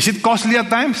it costly at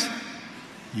times?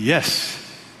 Yes,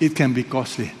 it can be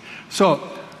costly. So,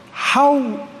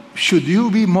 how should you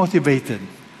be motivated?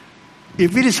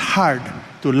 If it is hard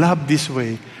to love this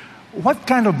way, what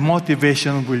kind of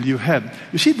motivation will you have?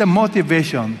 You see, the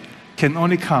motivation can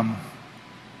only come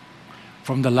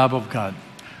from the love of God.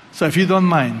 So if you don't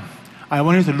mind, I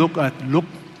want you to look at Luke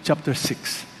chapter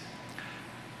 6.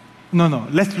 No,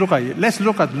 let's look at it. Let's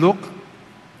look at Luke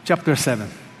chapter 7.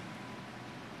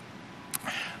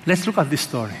 Let's look at this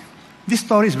story. This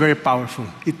story is very powerful.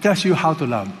 It tells you how to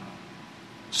love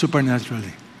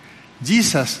supernaturally.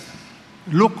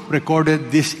 Luke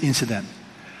recorded this incident.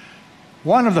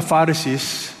 One of the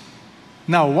Pharisees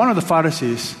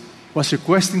was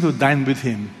requesting to dine with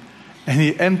him, and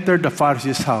he entered the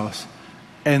Pharisee's house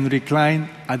and reclined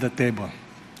at the table.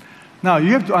 Now,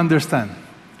 you have to understand,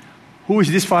 who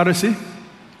is this Pharisee?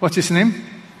 What's his name?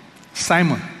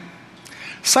 Simon.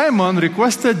 Simon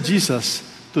requested Jesus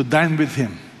to dine with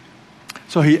him.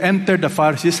 So he entered the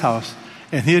Pharisee's house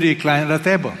and he reclined at the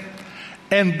table.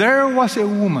 And there was a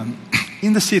woman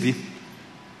in the city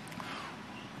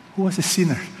who was a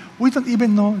sinner. We don't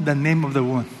even know the name of the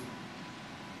woman.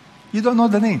 You don't know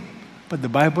the name. But the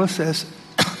Bible says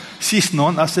she's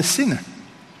known as a sinner.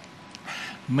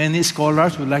 Many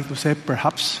scholars would like to say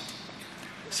perhaps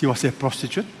she was a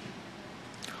prostitute.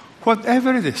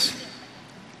 Whatever it is,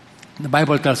 the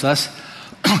Bible tells us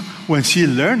when she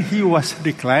learned he was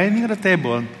reclining at a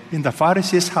table in the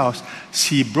Pharisee's house,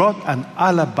 she brought an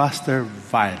alabaster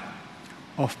vial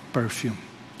of perfume.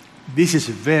 This is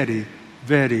very,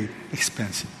 very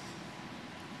expensive.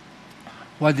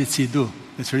 What did she do?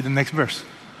 Let's read the next verse.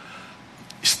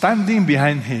 Standing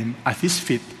behind him at his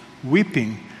feet,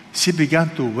 weeping, she began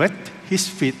to wet his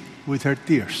feet with her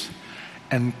tears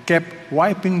and kept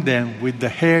wiping them with the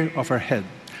hair of her head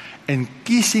and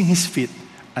kissing his feet,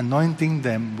 anointing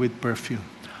them with perfume.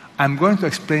 I'm going to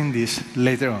explain this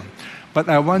later on. But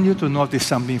I want you to notice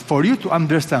something. For you to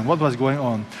understand what was going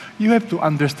on, you have to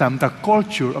understand the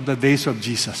culture of the days of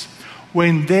Jesus.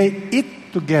 When they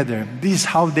eat together, this is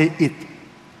how they eat.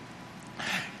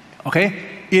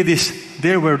 Okay?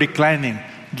 They were reclining.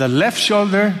 The left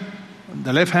shoulder,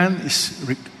 the left hand is,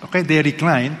 they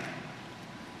recline.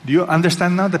 Do you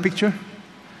understand now the picture?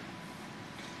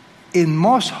 In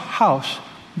most house,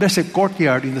 there's a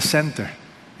courtyard in the center.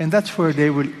 And that's where they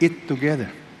will eat together.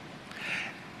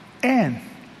 And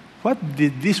what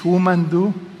did this woman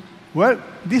do? Well,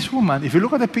 this woman, if you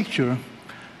look at the picture,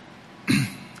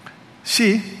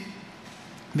 she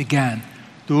began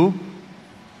to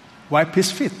wipe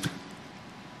his feet.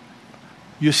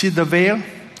 You see the veil?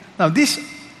 Now, this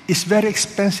is very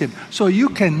expensive. So you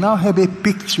can now have a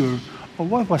picture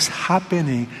of what was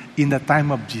happening in the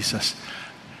time of Jesus.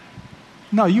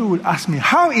 Now, you will ask me,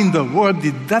 how in the world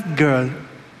did that girl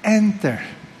enter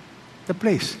the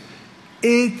place?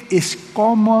 It is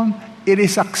common, it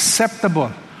is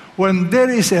acceptable. When there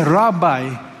is a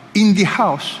rabbi in the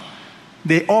house,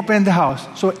 they open the house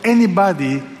so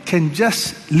anybody can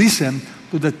just listen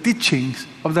to the teachings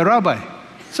of the rabbi.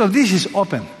 So this is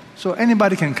open, so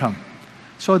anybody can come.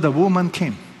 So the woman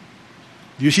came.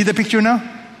 Do you see the picture now?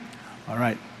 All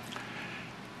right.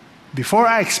 Before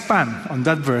I expand on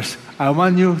that verse, I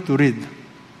want you to read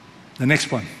the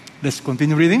next one. Let's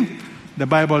continue reading. The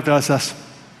Bible tells us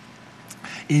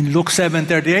in Luke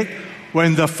 7:38,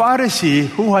 when the Pharisee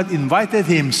who had invited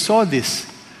him saw this,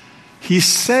 he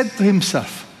said to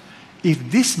himself,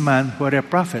 if this man were a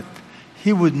prophet,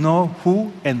 he would know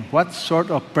who and what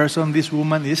sort of person this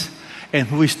woman is and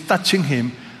who is touching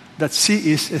him, that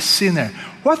she is a sinner.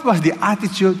 What was the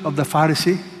attitude of the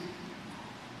Pharisee?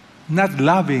 Not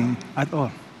loving at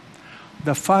all.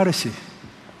 The Pharisee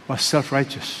was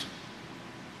self-righteous.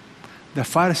 The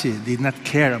Pharisee did not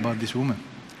care about this woman.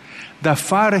 The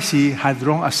Pharisee had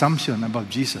wrong assumption about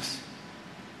Jesus.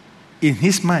 In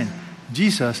his mind,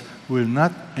 Jesus will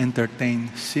not entertain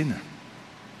sinner.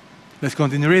 Let's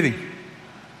continue reading.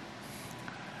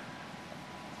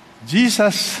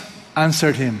 Jesus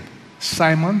answered him,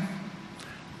 Simon.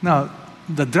 Now,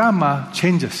 the drama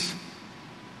changes.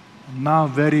 Now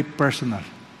very personal.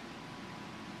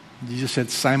 Jesus said,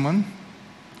 Simon,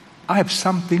 I have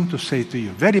something to say to you,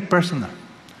 very personal.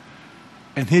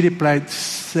 And he replied,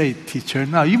 say, teacher.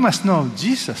 Now you must know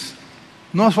Jesus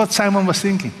knows what Simon was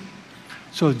thinking.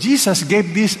 So Jesus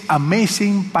gave this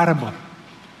amazing parable.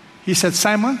 He said,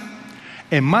 Simon,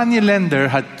 a money lender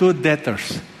had two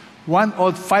debtors. One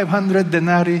owed 500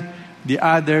 denarii, the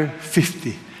other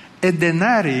 50. A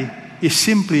denarii is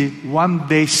simply 1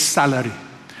 day's salary.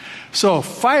 So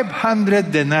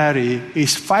 500 denarii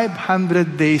is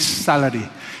 500 days salary.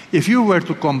 If you were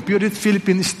to compute it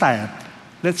Philippine style,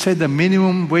 let's say the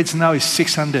minimum wage now is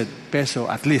 600 peso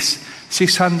at least.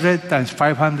 600 times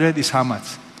 500 is how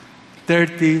much?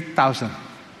 30,000.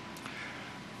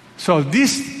 So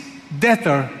this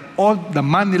debtor owed the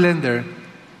money lender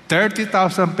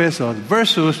 30,000 pesos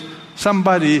versus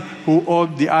somebody who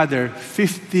owed the other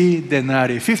 50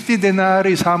 denarii. 50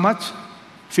 denarii is how much?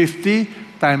 50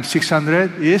 times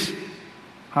 600 is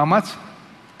how much?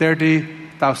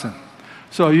 30,000.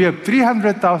 So you have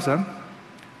 300,000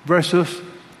 versus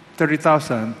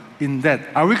 30,000 in debt.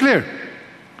 Are we clear?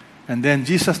 And then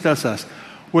Jesus tells us,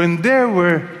 when they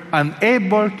were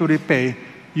unable to repay,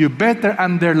 you better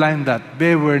underline that.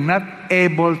 They were not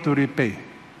able to repay.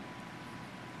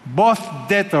 Both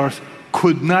debtors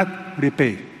could not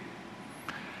repay.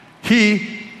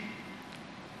 He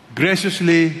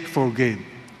graciously forgave.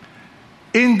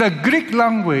 In the Greek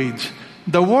language,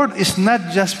 the word is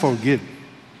not just forgive.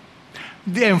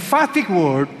 The emphatic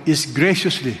word is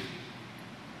graciously.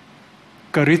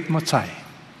 Charismatai.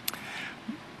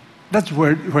 That's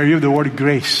where you have the word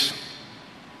grace.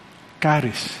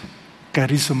 Charis.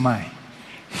 Charismai.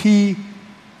 He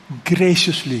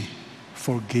graciously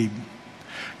forgave.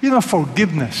 You know,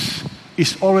 forgiveness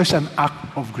is always an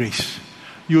act of grace.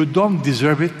 You don't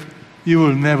deserve it. You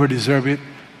will never deserve it.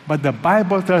 But the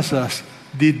Bible tells us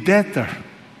the debtor,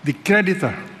 the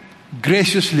creditor,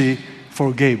 graciously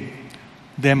forgave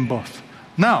them both.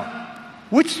 Now,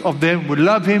 which of them would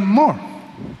love him more?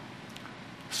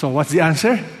 So what's the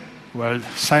answer? Well,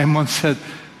 Simon said,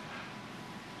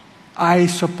 I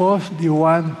suppose the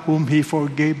one whom he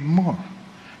forgave more.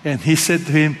 And he said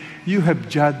to him, you have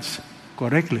judged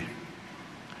correctly.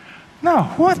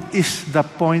 Now, what is the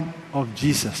point of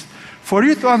Jesus? For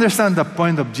you to understand the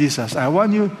point of Jesus, I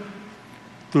want you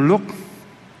to look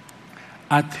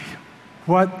at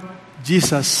what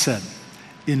Jesus said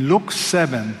in Luke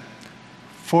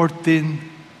 7:14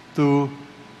 to,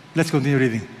 let's continue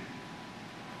reading,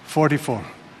 44.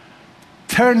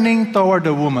 Turning toward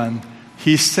the woman,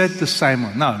 he said to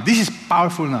Simon, now this is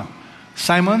powerful now.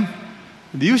 Simon,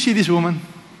 do you see this woman?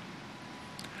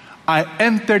 I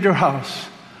entered your house.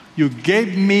 You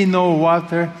gave me no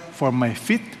water for my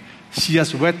feet, She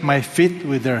has wet my feet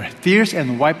with her tears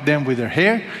and wiped them with her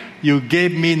hair. You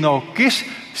gave me no kiss.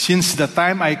 Since the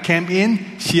time I came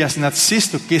in, she has not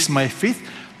ceased to kiss my feet.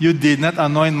 You did not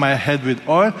anoint my head with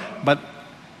oil, but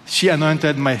she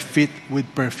anointed my feet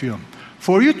with perfume.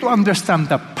 For you to understand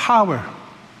the power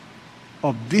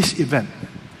of this event,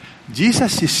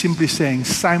 Jesus is simply saying,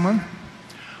 Simon,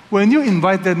 when you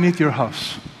invited me to your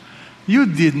house, you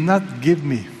did not give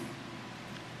me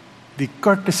the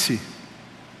courtesy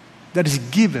that is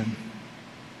given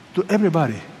to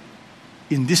everybody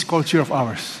in this culture of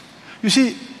ours. You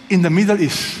see, in the Middle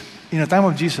East, in the time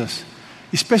of Jesus,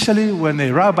 especially when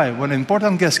a rabbi, when an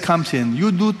important guest comes in,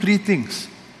 you do three things.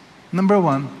 Number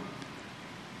one,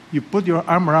 you put your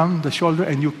arm around the shoulder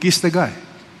and you kiss the guy.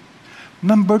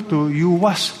 Number two, you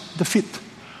wash the feet.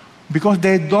 Because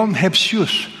they don't have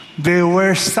shoes. They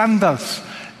wear sandals.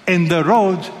 And the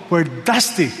roads were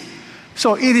dusty.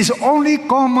 So it is only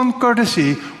common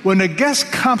courtesy when a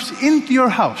guest comes into your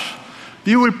house,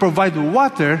 you will provide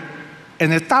water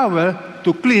and a towel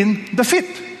to clean the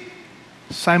feet.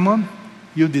 Simon,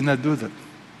 you did not do that.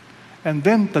 And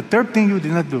then the third thing you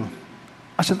did not do,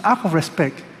 as an act of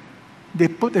respect, they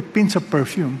put a pinch of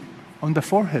perfume on the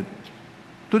forehead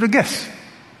to the guest.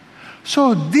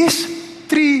 So these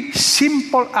three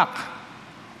simple acts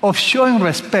of showing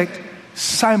respect,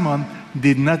 Simon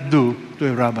did not do to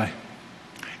a rabbi.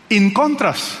 In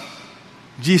contrast,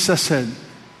 Jesus said,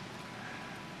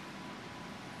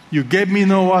 you gave me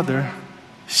no water.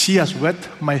 She has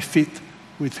wet my feet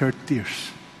with her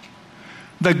tears.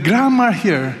 The grammar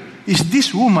here is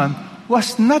this woman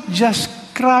was not just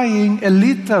crying a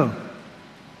little.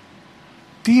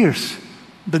 Tears.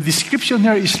 The description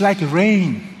here is like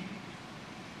rain.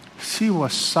 She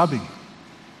was sobbing.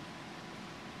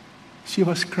 She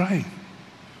was crying.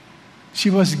 She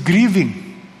was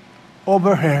grieving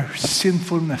over her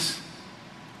sinfulness.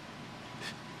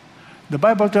 The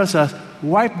Bible tells us,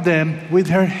 wipe them with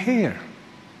her hair.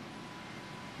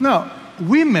 Now,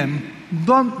 women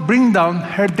don't bring down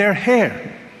their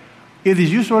hair. It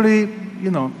is usually,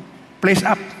 placed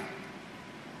up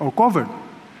or covered.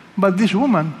 But this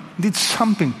woman did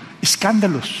something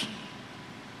scandalous.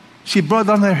 She brought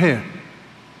down her hair.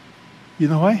 You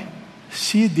know why?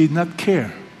 She did not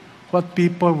care what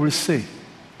people will say.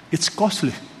 It's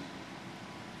costly.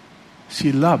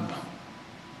 She loved.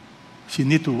 She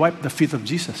needed to wipe the feet of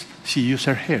Jesus. She used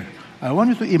her hair. I want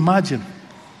you to imagine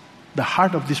the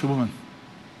heart of this woman.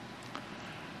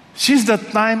 Since the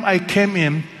time I came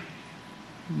in,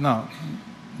 now,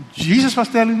 Jesus was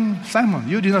telling Simon,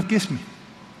 you did not kiss me.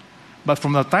 But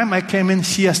from the time I came in,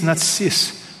 she has not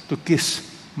ceased to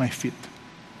kiss my feet.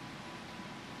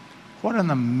 What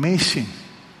an amazing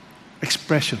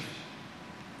expression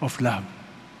of love.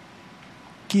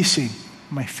 Kissing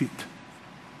my feet.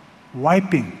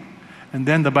 Wiping. And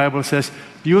then the Bible says,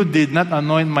 you did not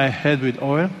anoint my head with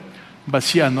oil, but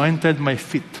she anointed my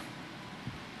feet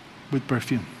with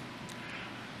perfume.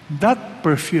 That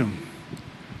perfume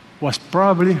was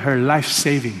probably her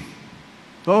life-saving.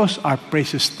 Those are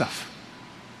precious stuff.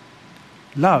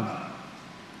 Love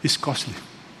is costly.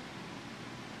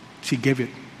 She gave it.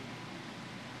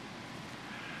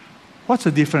 What's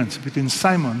the difference between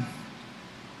Simon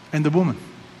and the woman?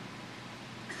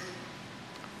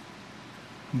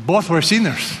 Both were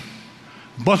sinners.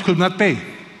 Both could not pay.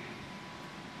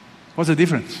 What's the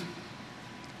difference?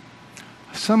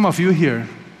 Some of you here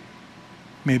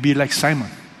may be like Simon.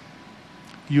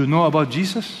 You know about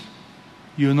Jesus,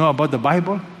 you know about the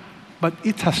Bible, but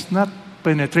it has not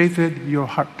penetrated your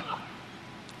heart.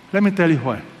 Let me tell you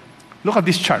why. Look at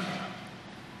this chart.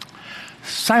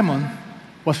 Simon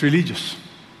was religious.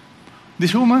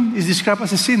 This woman is described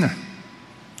as a sinner.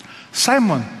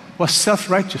 Simon was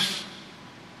self-righteous,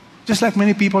 just like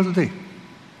many people today.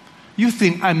 You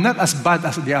think, I'm not as bad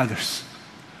as the others.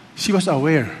 She was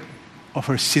aware of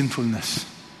her sinfulness.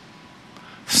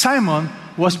 Simon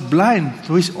was blind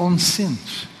to his own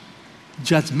sins.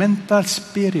 Judgmental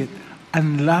spirit,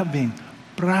 unloving,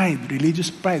 pride, religious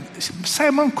pride.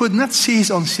 Simon could not see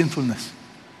his own sinfulness.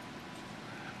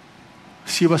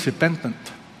 She was repentant.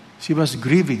 She was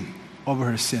grieving over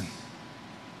her sin.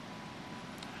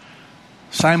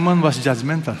 Simon was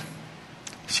judgmental.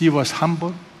 She was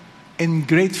humble and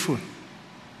grateful.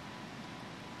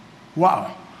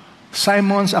 Wow.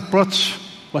 Simon's approach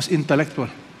was intellectual.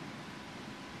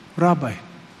 Rabbi,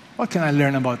 what can I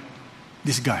learn about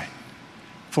this guy?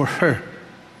 For her,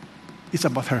 it's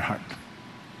about her heart.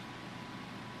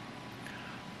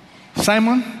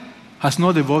 Simon has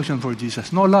no devotion for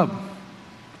Jesus, no love.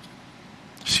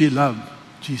 She loved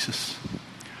Jesus.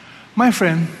 My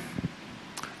friend,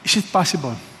 is it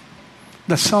possible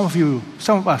that some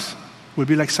of us, will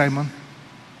be like Simon.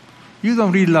 You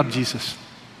don't really love Jesus.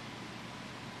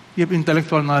 You have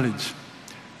intellectual knowledge.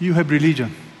 You have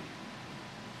religion,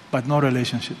 but no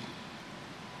relationship.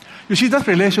 You see, that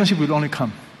relationship will only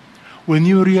come when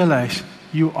you realize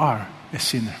you are a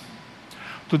sinner.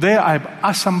 Today, I've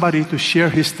asked somebody to share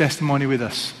his testimony with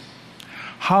us.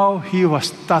 How he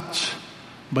was touched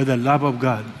by the love of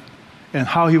God and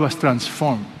how he was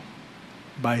transformed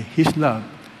by his love,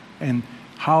 and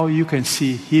how you can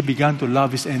see he began to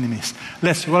love his enemies.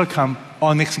 Let's welcome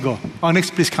Onyx Go. Onyx,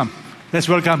 please come. Let's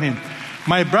welcome him.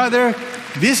 My brother,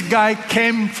 this guy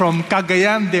came from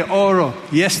Cagayan de Oro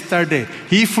yesterday.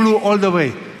 He flew all the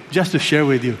way just to share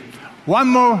with you. One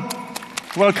more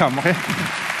welcome, okay?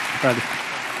 Brother.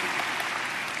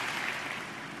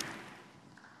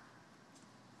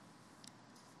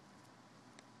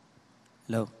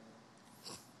 Hello.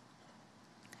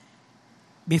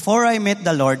 Before I met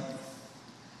the Lord,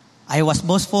 I was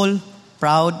boastful,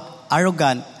 proud,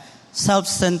 arrogant,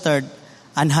 self-centered,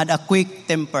 and had a quick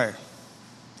temper.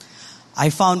 I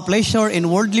found pleasure in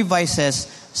worldly vices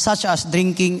such as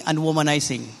drinking and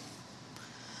womanizing.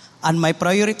 And my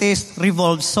priorities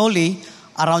revolved solely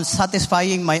around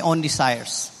satisfying my own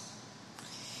desires.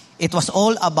 It was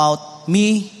all about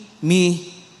me,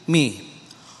 me, me.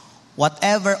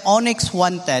 Whatever Onyx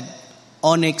wanted,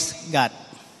 Onyx got.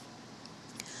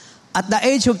 At the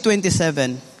age of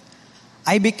 27,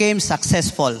 I became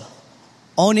successful,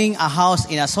 owning a house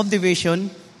in a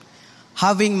subdivision,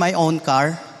 having my own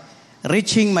car,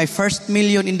 reaching my first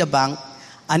million in the bank,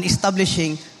 and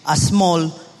establishing a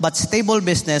small but stable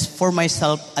business for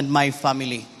myself and my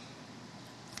family.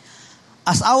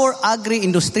 As our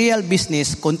agri-industrial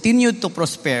business continued to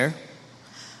prosper,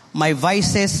 my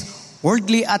vices,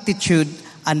 worldly attitude,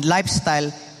 and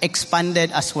lifestyle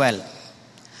expanded as well.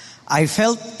 I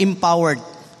felt empowered,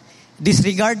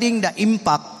 disregarding the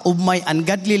impact of my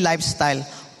ungodly lifestyle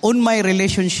on my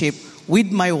relationship with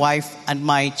my wife and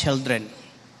my children.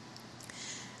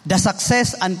 The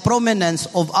success and prominence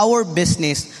of our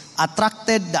business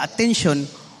attracted the attention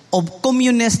of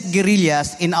communist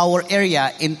guerrillas in our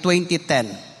area in 2010,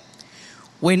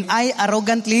 when I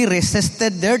arrogantly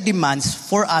resisted their demands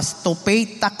for us to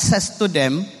pay taxes to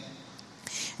them.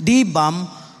 They bombed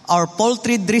our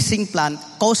poultry dressing plant,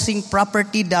 causing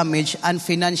property damage and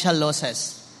financial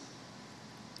losses.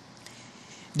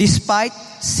 Despite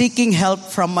seeking help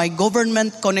from my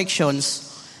government connections,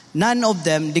 none of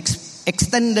them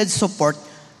extended support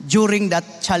during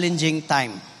that challenging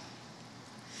time.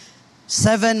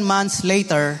 7 months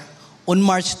later, on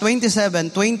March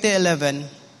 27, 2011,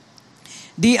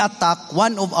 they attacked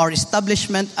one of our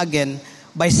establishments again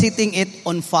by setting it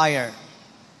on fire.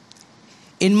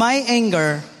 In my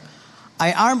anger,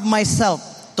 I armed myself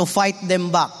to fight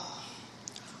them back.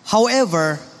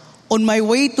 However, on my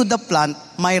way to the plant,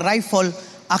 my rifle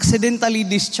accidentally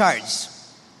discharged,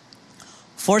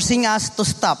 forcing us to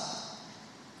stop.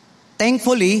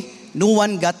 Thankfully, no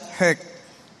one got hurt.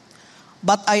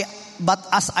 But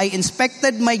as I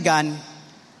inspected my gun,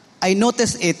 I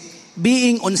noticed it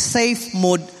being on safe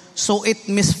mode, so it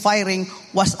misfiring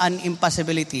was an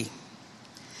impossibility.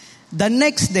 The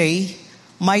next day,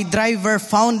 my driver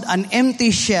found an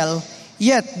empty shell,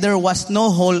 yet there was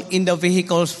no hole in the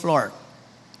vehicle's floor.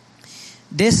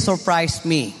 This surprised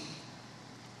me.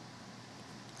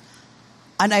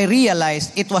 And I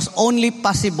realized it was only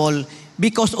possible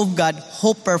because of God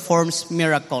who performs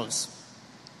miracles.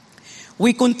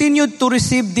 We continued to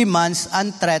receive demands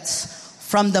and threats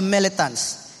from the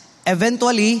militants.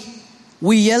 Eventually,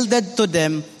 we yielded to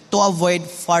them to avoid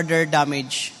further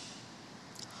damage.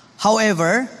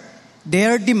 However,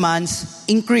 their demands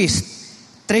increased,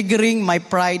 triggering my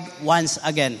pride once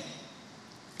again.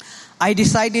 I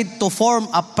decided to form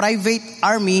a private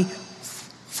army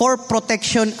for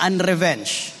protection and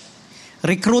revenge,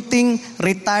 recruiting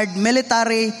retired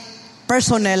military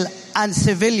personnel and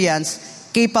civilians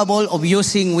capable of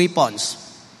using weapons.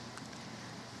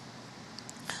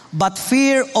 But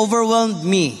fear overwhelmed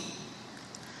me,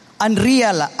 and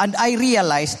I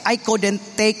realized I couldn't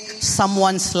take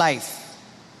someone's life.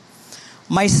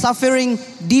 My suffering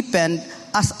deepened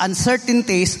as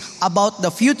uncertainties about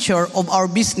the future of our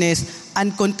business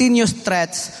and continuous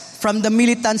threats from the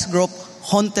militants group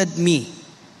haunted me.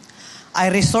 I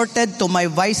resorted to my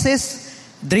vices,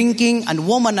 drinking and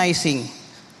womanizing.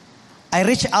 I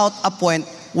reached out a point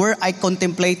where I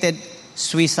contemplated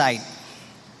suicide,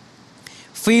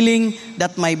 feeling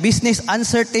that my business'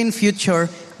 uncertain future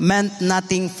meant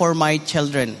nothing for my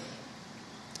children.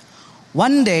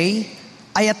 One day,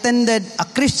 I attended a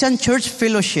Christian church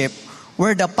fellowship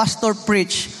where the pastor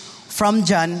preached from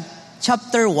John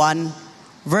chapter 1,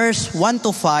 verse 1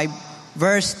 to 5,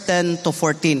 verse 10 to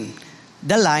 14.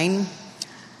 The line,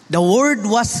 "The Word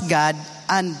was God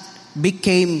and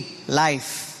became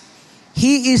life.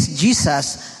 He is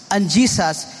Jesus, and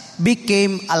Jesus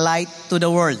became a light to the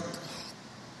world,"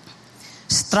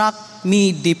 struck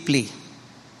me deeply.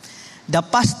 The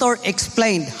pastor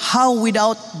explained how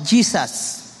without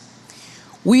Jesus,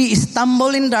 we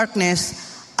stumble in darkness,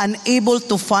 unable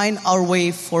to find our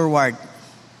way forward.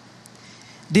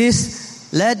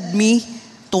 This led me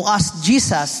to ask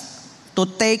Jesus to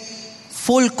take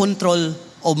full control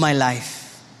of my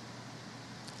life.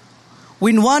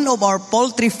 When one of our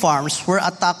poultry farms were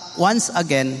attacked once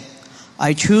again,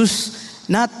 I chose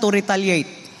not to retaliate.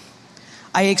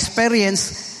 I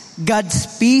experienced God's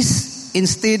peace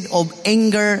instead of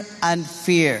anger and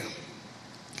fear.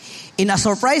 In a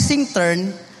surprising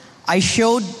turn, I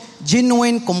showed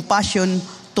genuine compassion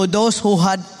to those who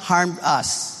had harmed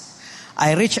us.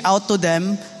 I reached out to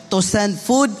them to send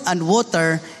food and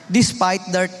water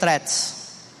despite their threats.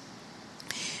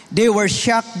 They were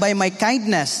shocked by my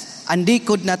kindness, and they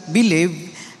could not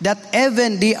believe that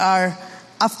even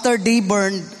after they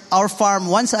burned our farm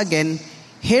once again,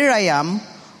 here I am,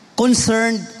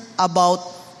 concerned about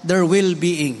their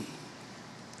well-being.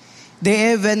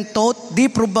 They even thought they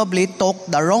probably took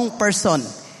the wrong person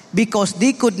because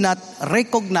they could not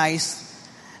recognize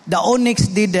the onyx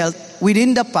they dealt with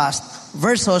in the past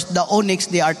versus the onyx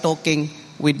they are talking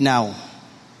with now.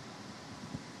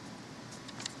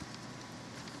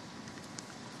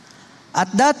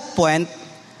 At that point,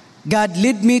 God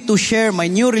led me to share my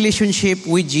new relationship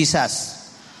with Jesus.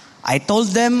 I told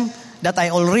them that I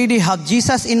already have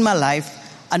Jesus in my life,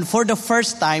 and for the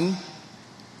first time,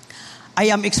 I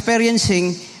am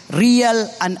experiencing real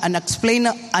and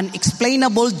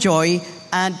unexplainable joy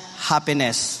and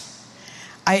happiness.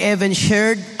 I even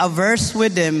shared a verse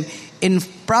with them in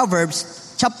Proverbs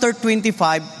chapter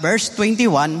 25, verse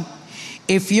 21.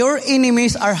 "If your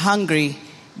enemies are hungry,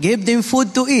 give them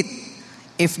food to eat.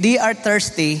 If they are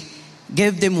thirsty,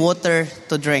 give them water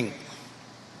to drink."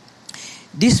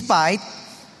 Despite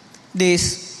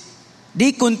this,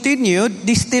 they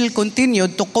still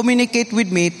continued to communicate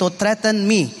with me to threaten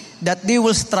me that they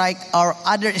will strike our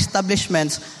other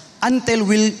establishments until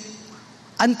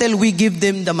we give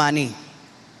them the money.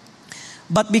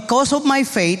 But because of my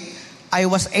faith, I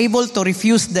was able to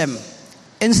refuse them.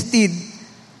 Instead,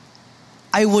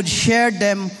 I would share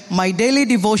them my daily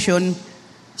devotion,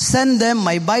 send them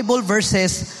my Bible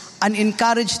verses, and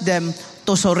encourage them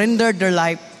to surrender their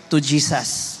life to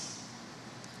Jesus.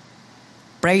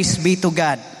 Praise be to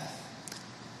God.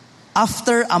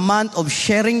 After a month of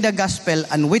sharing the gospel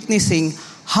and witnessing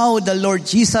how the Lord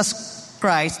Jesus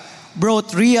Christ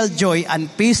brought real joy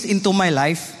and peace into my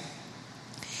life,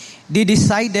 they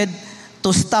decided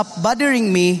to stop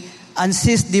bothering me and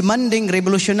cease demanding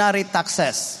revolutionary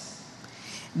taxes.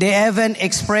 They even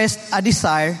expressed a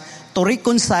desire to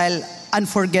reconcile and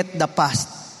forget the past.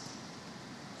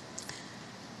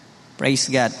 Praise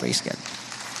God, praise God.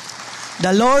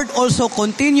 The Lord also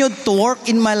continued to work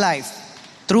in my life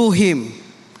through Him.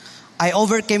 I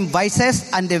overcame vices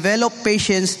and developed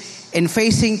patience in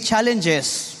facing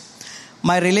challenges.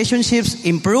 My relationships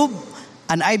improved,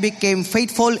 and I became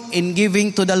faithful in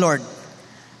giving to the Lord.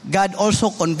 God also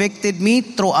convicted me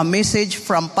through a message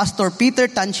from Pastor Peter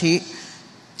Tanchi,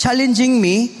 challenging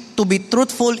me to be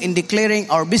truthful in declaring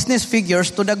our business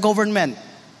figures to the government.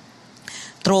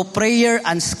 Through prayer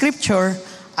and scripture,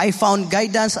 I found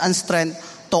guidance and strength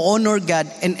to honor God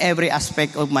in every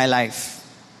aspect of my life.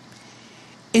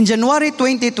 In January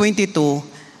 2022,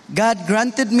 God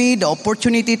granted me the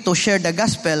opportunity to share the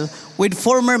gospel with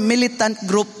former militant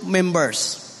group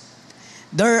members.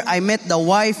 There, I met the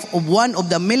wife of one of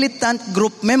the militant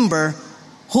group members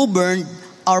who burned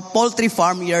our poultry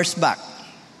farm years back.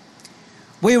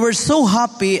 We were so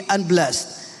happy and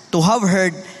blessed to have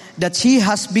heard that she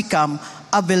has become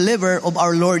a believer of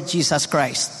our Lord Jesus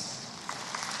Christ.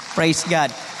 Praise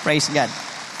God. Praise God.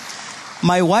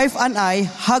 My wife and I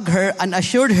hugged her and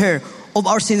assured her of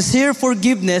our sincere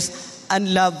forgiveness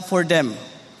and love for them,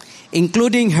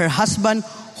 including her husband,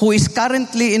 who is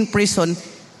currently in prison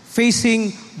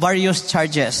facing various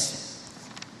charges.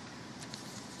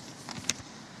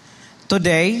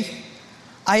 Today,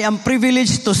 I am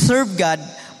privileged to serve God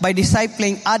by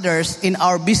discipling others in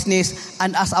our business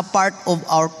and as a part of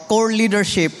our core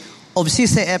leadership of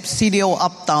CCF CDO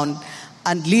Uptown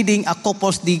and leading a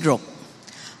couples D group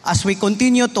as we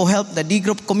continue to help the D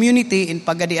group community in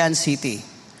Pagadian City.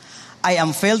 I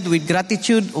am filled with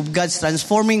gratitude of God's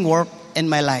transforming work in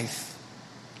my life.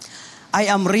 I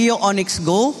am Rio Onyx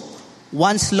Go,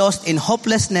 once lost in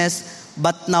hopelessness,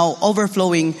 but now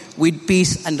overflowing with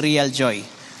peace and real joy.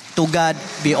 To God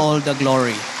be all the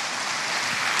glory.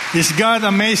 Is God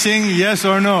amazing? Yes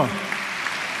or no?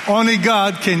 Only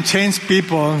God can change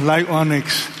people like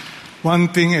Onyx,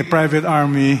 wanting a private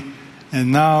army,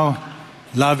 and now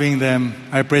loving them.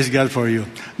 I praise God for you.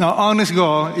 Now, Onyx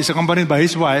Go is accompanied by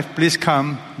his wife. Please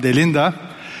come, Delinda.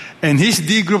 And his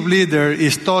D group leader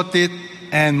is Totit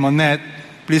and Monette.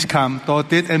 Please come,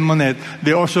 Totit and Monette.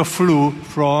 They also flew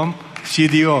from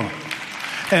CDO.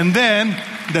 And then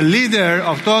the leader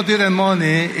of Totit and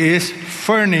Moni is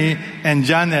Fernie and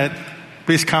Janet.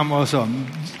 Please come also.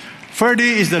 Fernie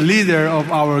is the leader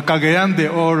of our Cagayan de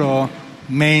Oro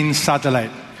main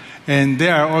satellite. And they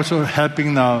are also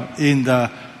helping now in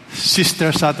the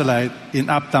sister satellite in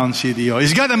Uptown CDO.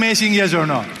 Is God amazing, yes or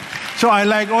no? So I'd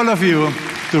like all of you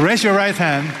to raise your right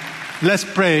hand. Let's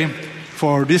pray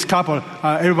for this couple.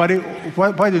 Everybody,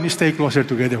 why don't you stay closer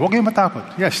together? Huwag kayong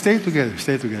matakot. Yeah, stay together.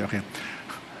 Stay together. Okay.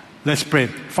 Let's pray.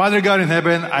 Father God in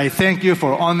heaven, I thank you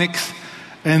for Onyx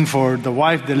and for the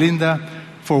wife, Delinda,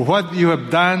 for what you have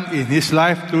done in his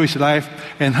life, through his life,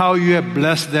 and how you have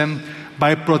blessed them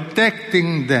by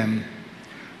protecting them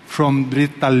from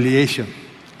retaliation,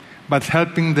 but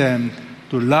helping them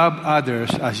to love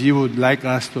others as you would like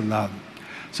us to love.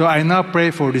 So I now pray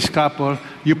for this couple.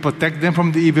 You protect them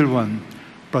from the evil one.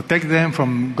 Protect them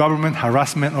from government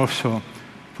harassment also,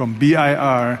 from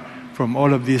BIR, from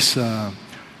all of these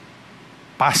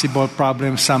possible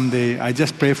problems someday. I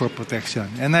just pray for protection.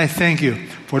 And I thank you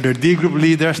for their D group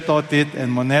leaders, Totit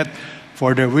and Monette,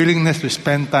 for their willingness to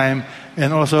spend time,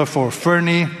 and also for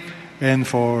Fernie and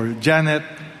for Janet,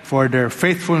 for their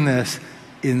faithfulness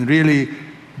in really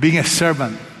being a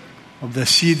servant of the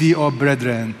CDO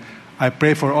brethren. I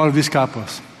pray for all of these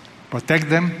couples. Protect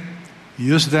them,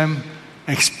 use them,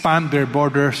 expand their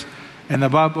borders, and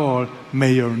above all,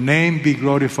 may your name be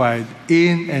glorified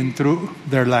in and through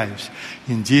their lives.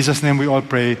 In Jesus' name we all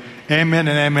pray. Amen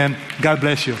and amen. God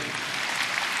bless you.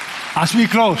 As we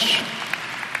close,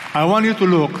 I want you to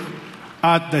look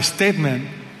at the statement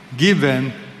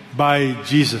given by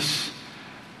Jesus.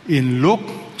 In Luke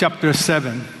chapter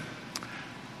 7,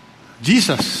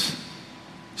 Jesus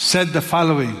said the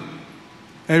following.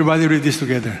 Everybody read this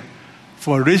together.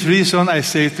 For this reason I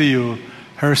say to you,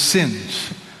 her sins,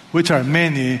 which are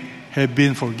many, have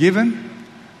been forgiven.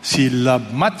 She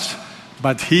loved much,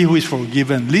 but he who is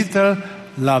forgiven little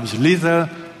loves little.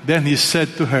 Then he said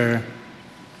to her,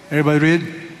 everybody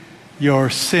read, your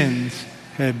sins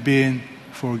have been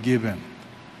forgiven.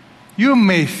 You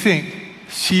may think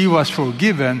she was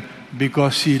forgiven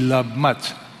because she loved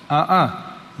much.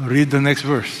 Read the next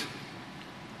verse.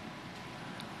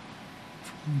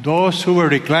 Those who were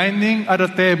reclining at a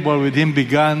table with him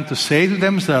began to say to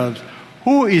themselves,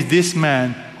 who is this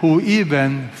man who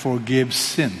even forgives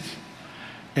sins?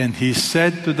 And he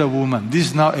said to the woman, this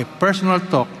is now a personal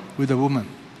talk with the woman.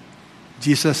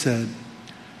 Jesus said,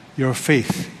 your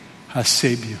faith has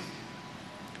saved you.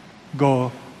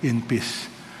 Go in peace.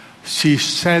 She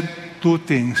said two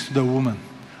things to the woman.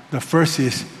 The first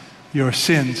is, your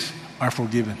sins are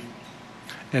forgiven.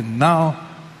 And now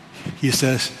he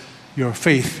says, your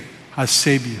faith has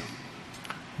saved you.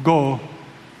 Go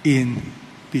in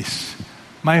peace.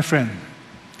 My friend,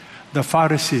 the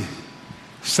Pharisee,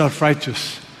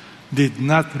 self-righteous, did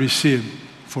not receive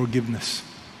forgiveness.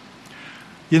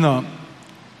 You know,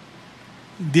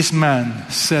 this man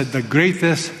said the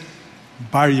greatest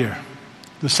barrier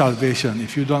to salvation,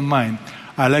 if you don't mind,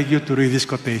 I'd like you to read this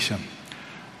quotation.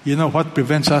 You know what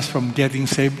prevents us from getting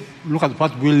saved? Look at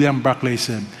what William Barclay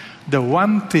said. The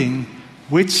one thing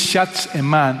which shuts a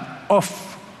man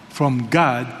off from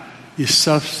God is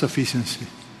self-sufficiency.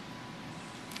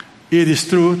 It is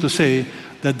true to say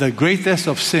that the greatest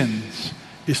of sins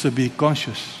is to be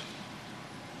conscious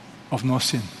of no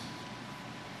sin.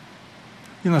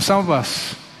 You know, some of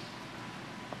us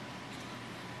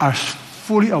are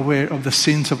fully aware of the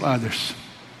sins of others,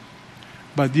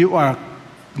 but you are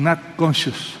not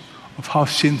conscious of how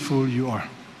sinful you are.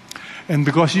 And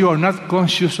because you are not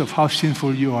conscious of how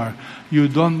sinful you are, you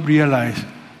don't realize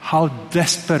how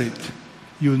desperate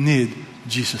you need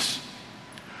Jesus.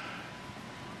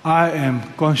 I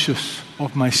am conscious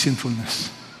of my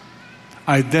sinfulness.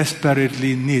 I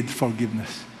desperately need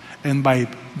forgiveness. And by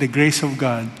the grace of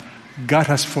God, God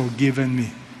has forgiven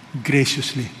me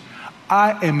graciously.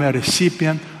 I am a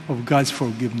recipient of God's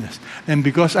forgiveness. And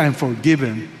because I am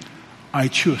forgiven, I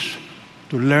choose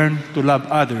to learn to love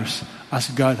others as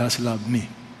God has loved me.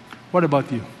 What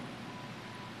about you?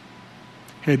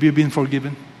 Have you been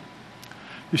forgiven?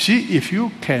 You see, if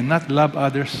you cannot love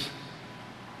others,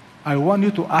 I want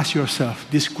you to ask yourself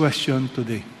this question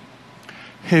today.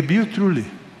 Have you truly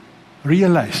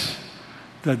realized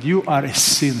that you are a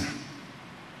sinner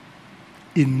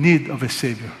in need of a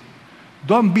Savior?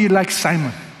 Don't be like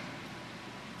Simon,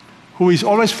 who is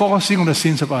always focusing on the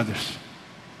sins of others.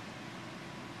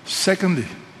 Secondly,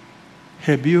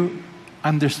 have you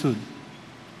understood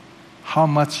how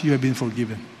much you have been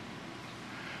forgiven?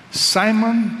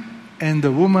 Simon and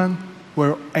the woman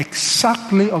were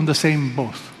exactly on the same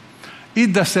boat.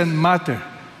 It doesn't matter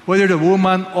whether the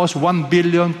woman owes 1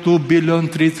 billion, 2 billion,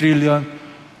 3 trillion.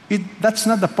 That's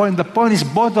not the point. The point is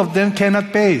both of them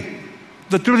cannot pay.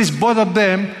 The truth is both of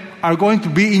them are going to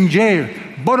be in jail.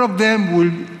 Both of them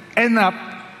will end up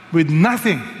with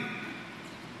nothing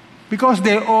because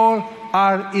they all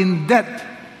are in debt.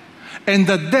 And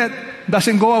the debt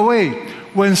doesn't go away.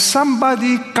 When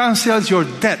somebody cancels your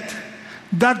debt,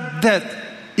 that debt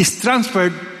is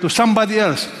transferred to somebody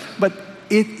else. But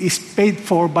it is paid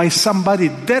for by somebody.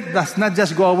 Debt does not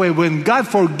just go away. When God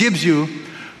forgives you,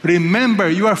 remember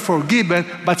you are forgiven,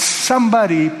 but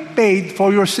somebody paid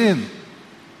for your sin.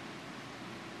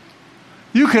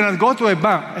 You cannot go to a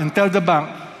bank and tell the bank,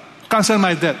 cancel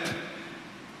my debt.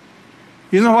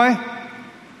 You know why?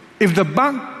 If the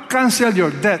bank cancels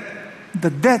your debt, the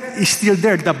debt is still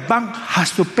there. The bank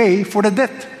has to pay for the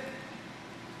debt.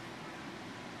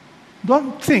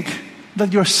 Don't think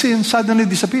that your sin suddenly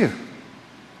disappears.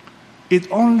 It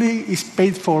only is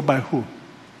paid for by who?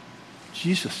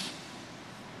 Jesus.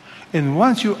 And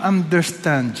once you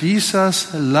understand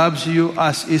Jesus loves you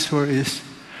as Israel is,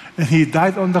 and He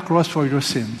died on the cross for your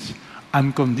sins,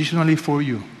 unconditionally for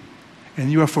you, and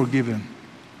you are forgiven,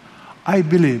 I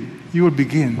believe you will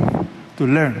begin to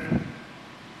learn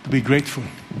to be grateful.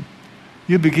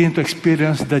 You begin to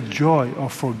experience the joy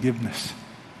of forgiveness.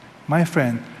 My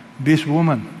friend, this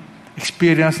woman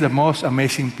experienced the most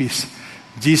amazing peace.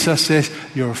 Jesus says,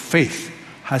 your faith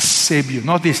has saved you.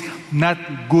 Notice, not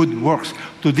good works.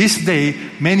 To this day,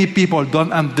 many people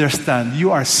don't understand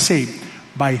you are saved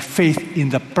by faith in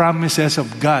the promises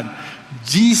of God.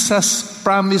 Jesus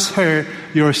promised her,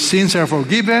 your sins are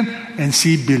forgiven, and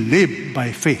she believed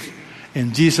by faith.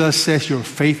 And Jesus says, your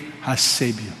faith has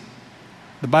saved you.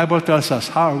 The Bible tells us,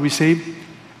 how are we saved?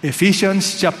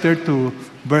 Ephesians chapter 2,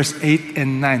 verse 8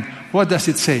 and 9. What does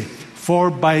it say? For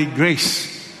by grace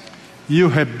you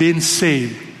have been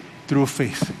saved through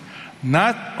faith.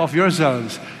 Not of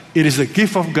yourselves. It is a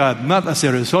gift of God, not as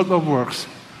a result of works,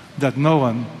 that no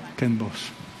one can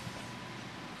boast.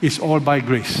 It's all by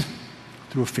grace,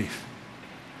 through faith.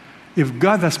 If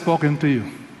God has spoken to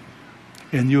you,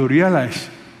 and you realize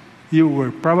you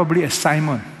were probably a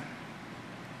Simon,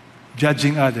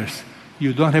 judging others,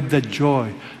 you don't have the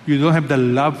joy, you don't have the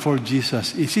love for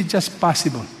Jesus, is it just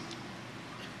possible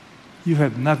you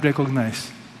have not recognized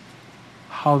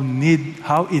how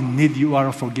in need you are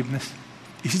of forgiveness?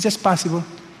 Is it just possible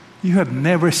you have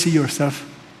never seen yourself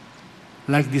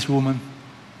like this woman?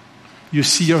 You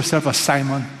see yourself as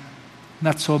Simon,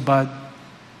 not so bad,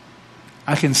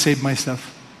 I can save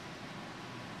myself.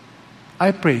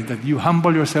 I pray that you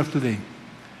humble yourself today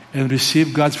and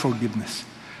receive God's forgiveness.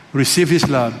 Receive His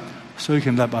love so you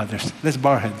can love others. Let's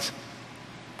bow our heads.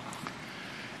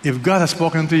 If God has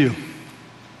spoken to you,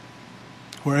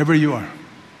 wherever you are,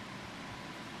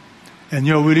 and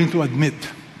you're willing to admit,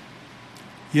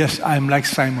 yes, I'm like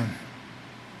Simon.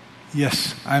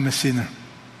 Yes, I'm a sinner.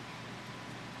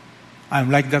 I'm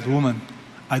like that woman.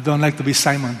 I don't like to be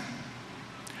Simon.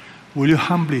 Will you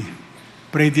humbly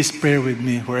pray this prayer with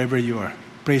me wherever you are?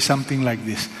 Pray something like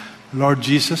this. Lord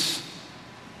Jesus,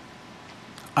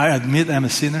 I admit I'm a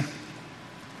sinner.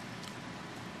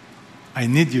 I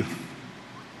need you.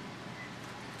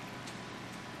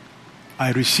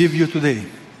 I receive you today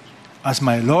as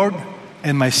my Lord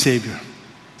and my Savior.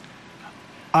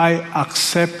 I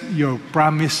accept your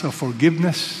promise of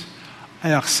forgiveness. I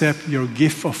accept your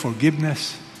gift of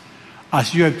forgiveness.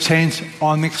 As you have changed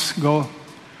onyx gold,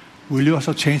 will you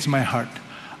also change my heart?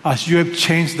 As you have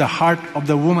changed the heart of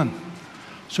the woman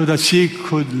so that she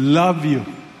could love you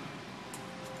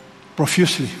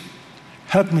profusely.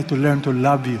 Help me to learn to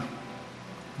love you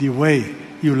the way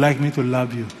you like me to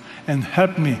love you. And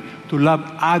help me to love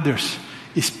others,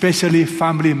 especially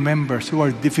family members who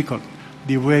are difficult,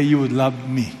 the way you would love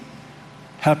me.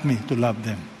 Help me to love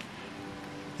them.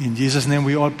 In Jesus' name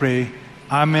we all pray.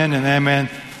 Amen and amen.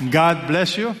 God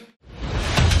bless you.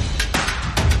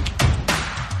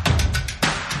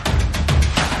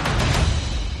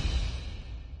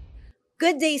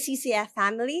 Good day, CCF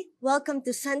family. Welcome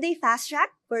to Sunday Fast Track,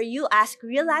 where you ask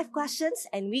real-life questions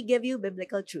and we give you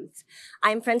biblical truths.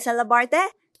 I'm Francella Barte.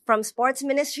 from Sports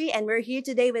Ministry, and we're here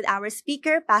today with our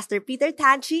speaker, Pastor Peter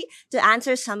Tanchi, to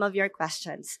answer some of your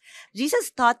questions.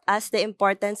 Jesus taught us the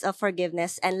importance of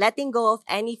forgiveness and letting go of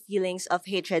any feelings of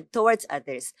hatred towards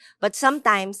others. But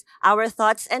sometimes our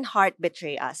thoughts and heart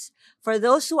betray us. For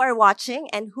those who are watching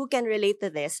and who can relate to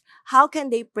this, how can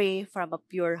they pray from a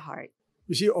pure heart?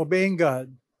 You see, obeying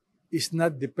God is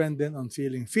not dependent on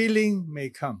feeling. Feeling may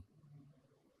come.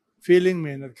 Feeling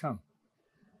may not come.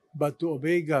 But to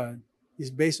obey God is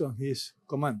based on His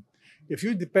command. If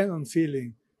you depend on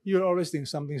feeling, you'll always think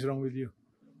something's wrong with you.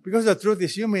 Because the truth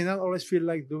is, you may not always feel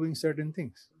like doing certain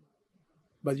things,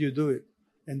 but you do it.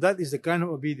 And that is the kind of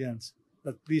obedience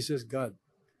that pleases God.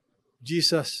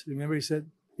 Jesus, remember, He said,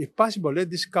 if possible, let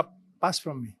this cup pass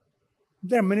from me.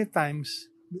 There are many times,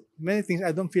 many things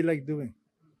I don't feel like doing,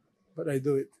 but I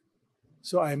do it.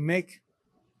 So I make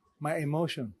my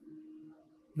emotion,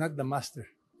 not the master.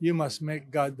 You must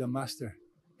make God the master,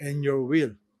 and your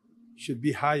will should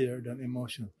be higher than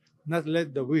emotion. Not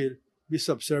let the will be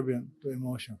subservient to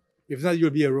emotion. If not,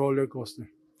 you'll be a roller coaster.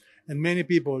 And many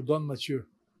people don't mature.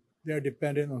 They are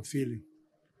dependent on feeling.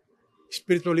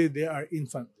 Spiritually, they are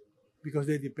infant because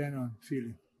they depend on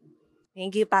feeling.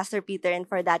 Thank you, Pastor Peter, and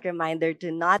for that reminder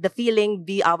to not the feeling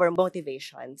be our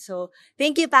motivation. So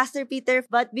thank you, Pastor Peter.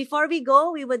 But before we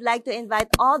go, we would like to invite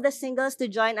all the singles to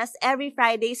join us every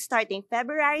Friday starting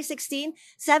February 16,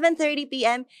 7:30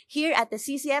 p.m. here at the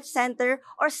CCF Center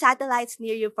or satellites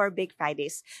near you for Big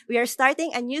Fridays. We are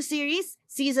starting a new series,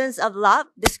 Seasons of Love,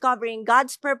 discovering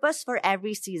God's purpose for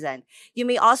every season. You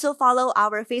may also follow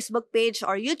our Facebook page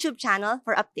or YouTube channel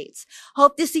for updates.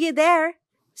 Hope to see you there.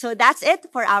 So that's it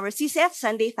for our CCF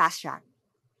Sunday Fast Track.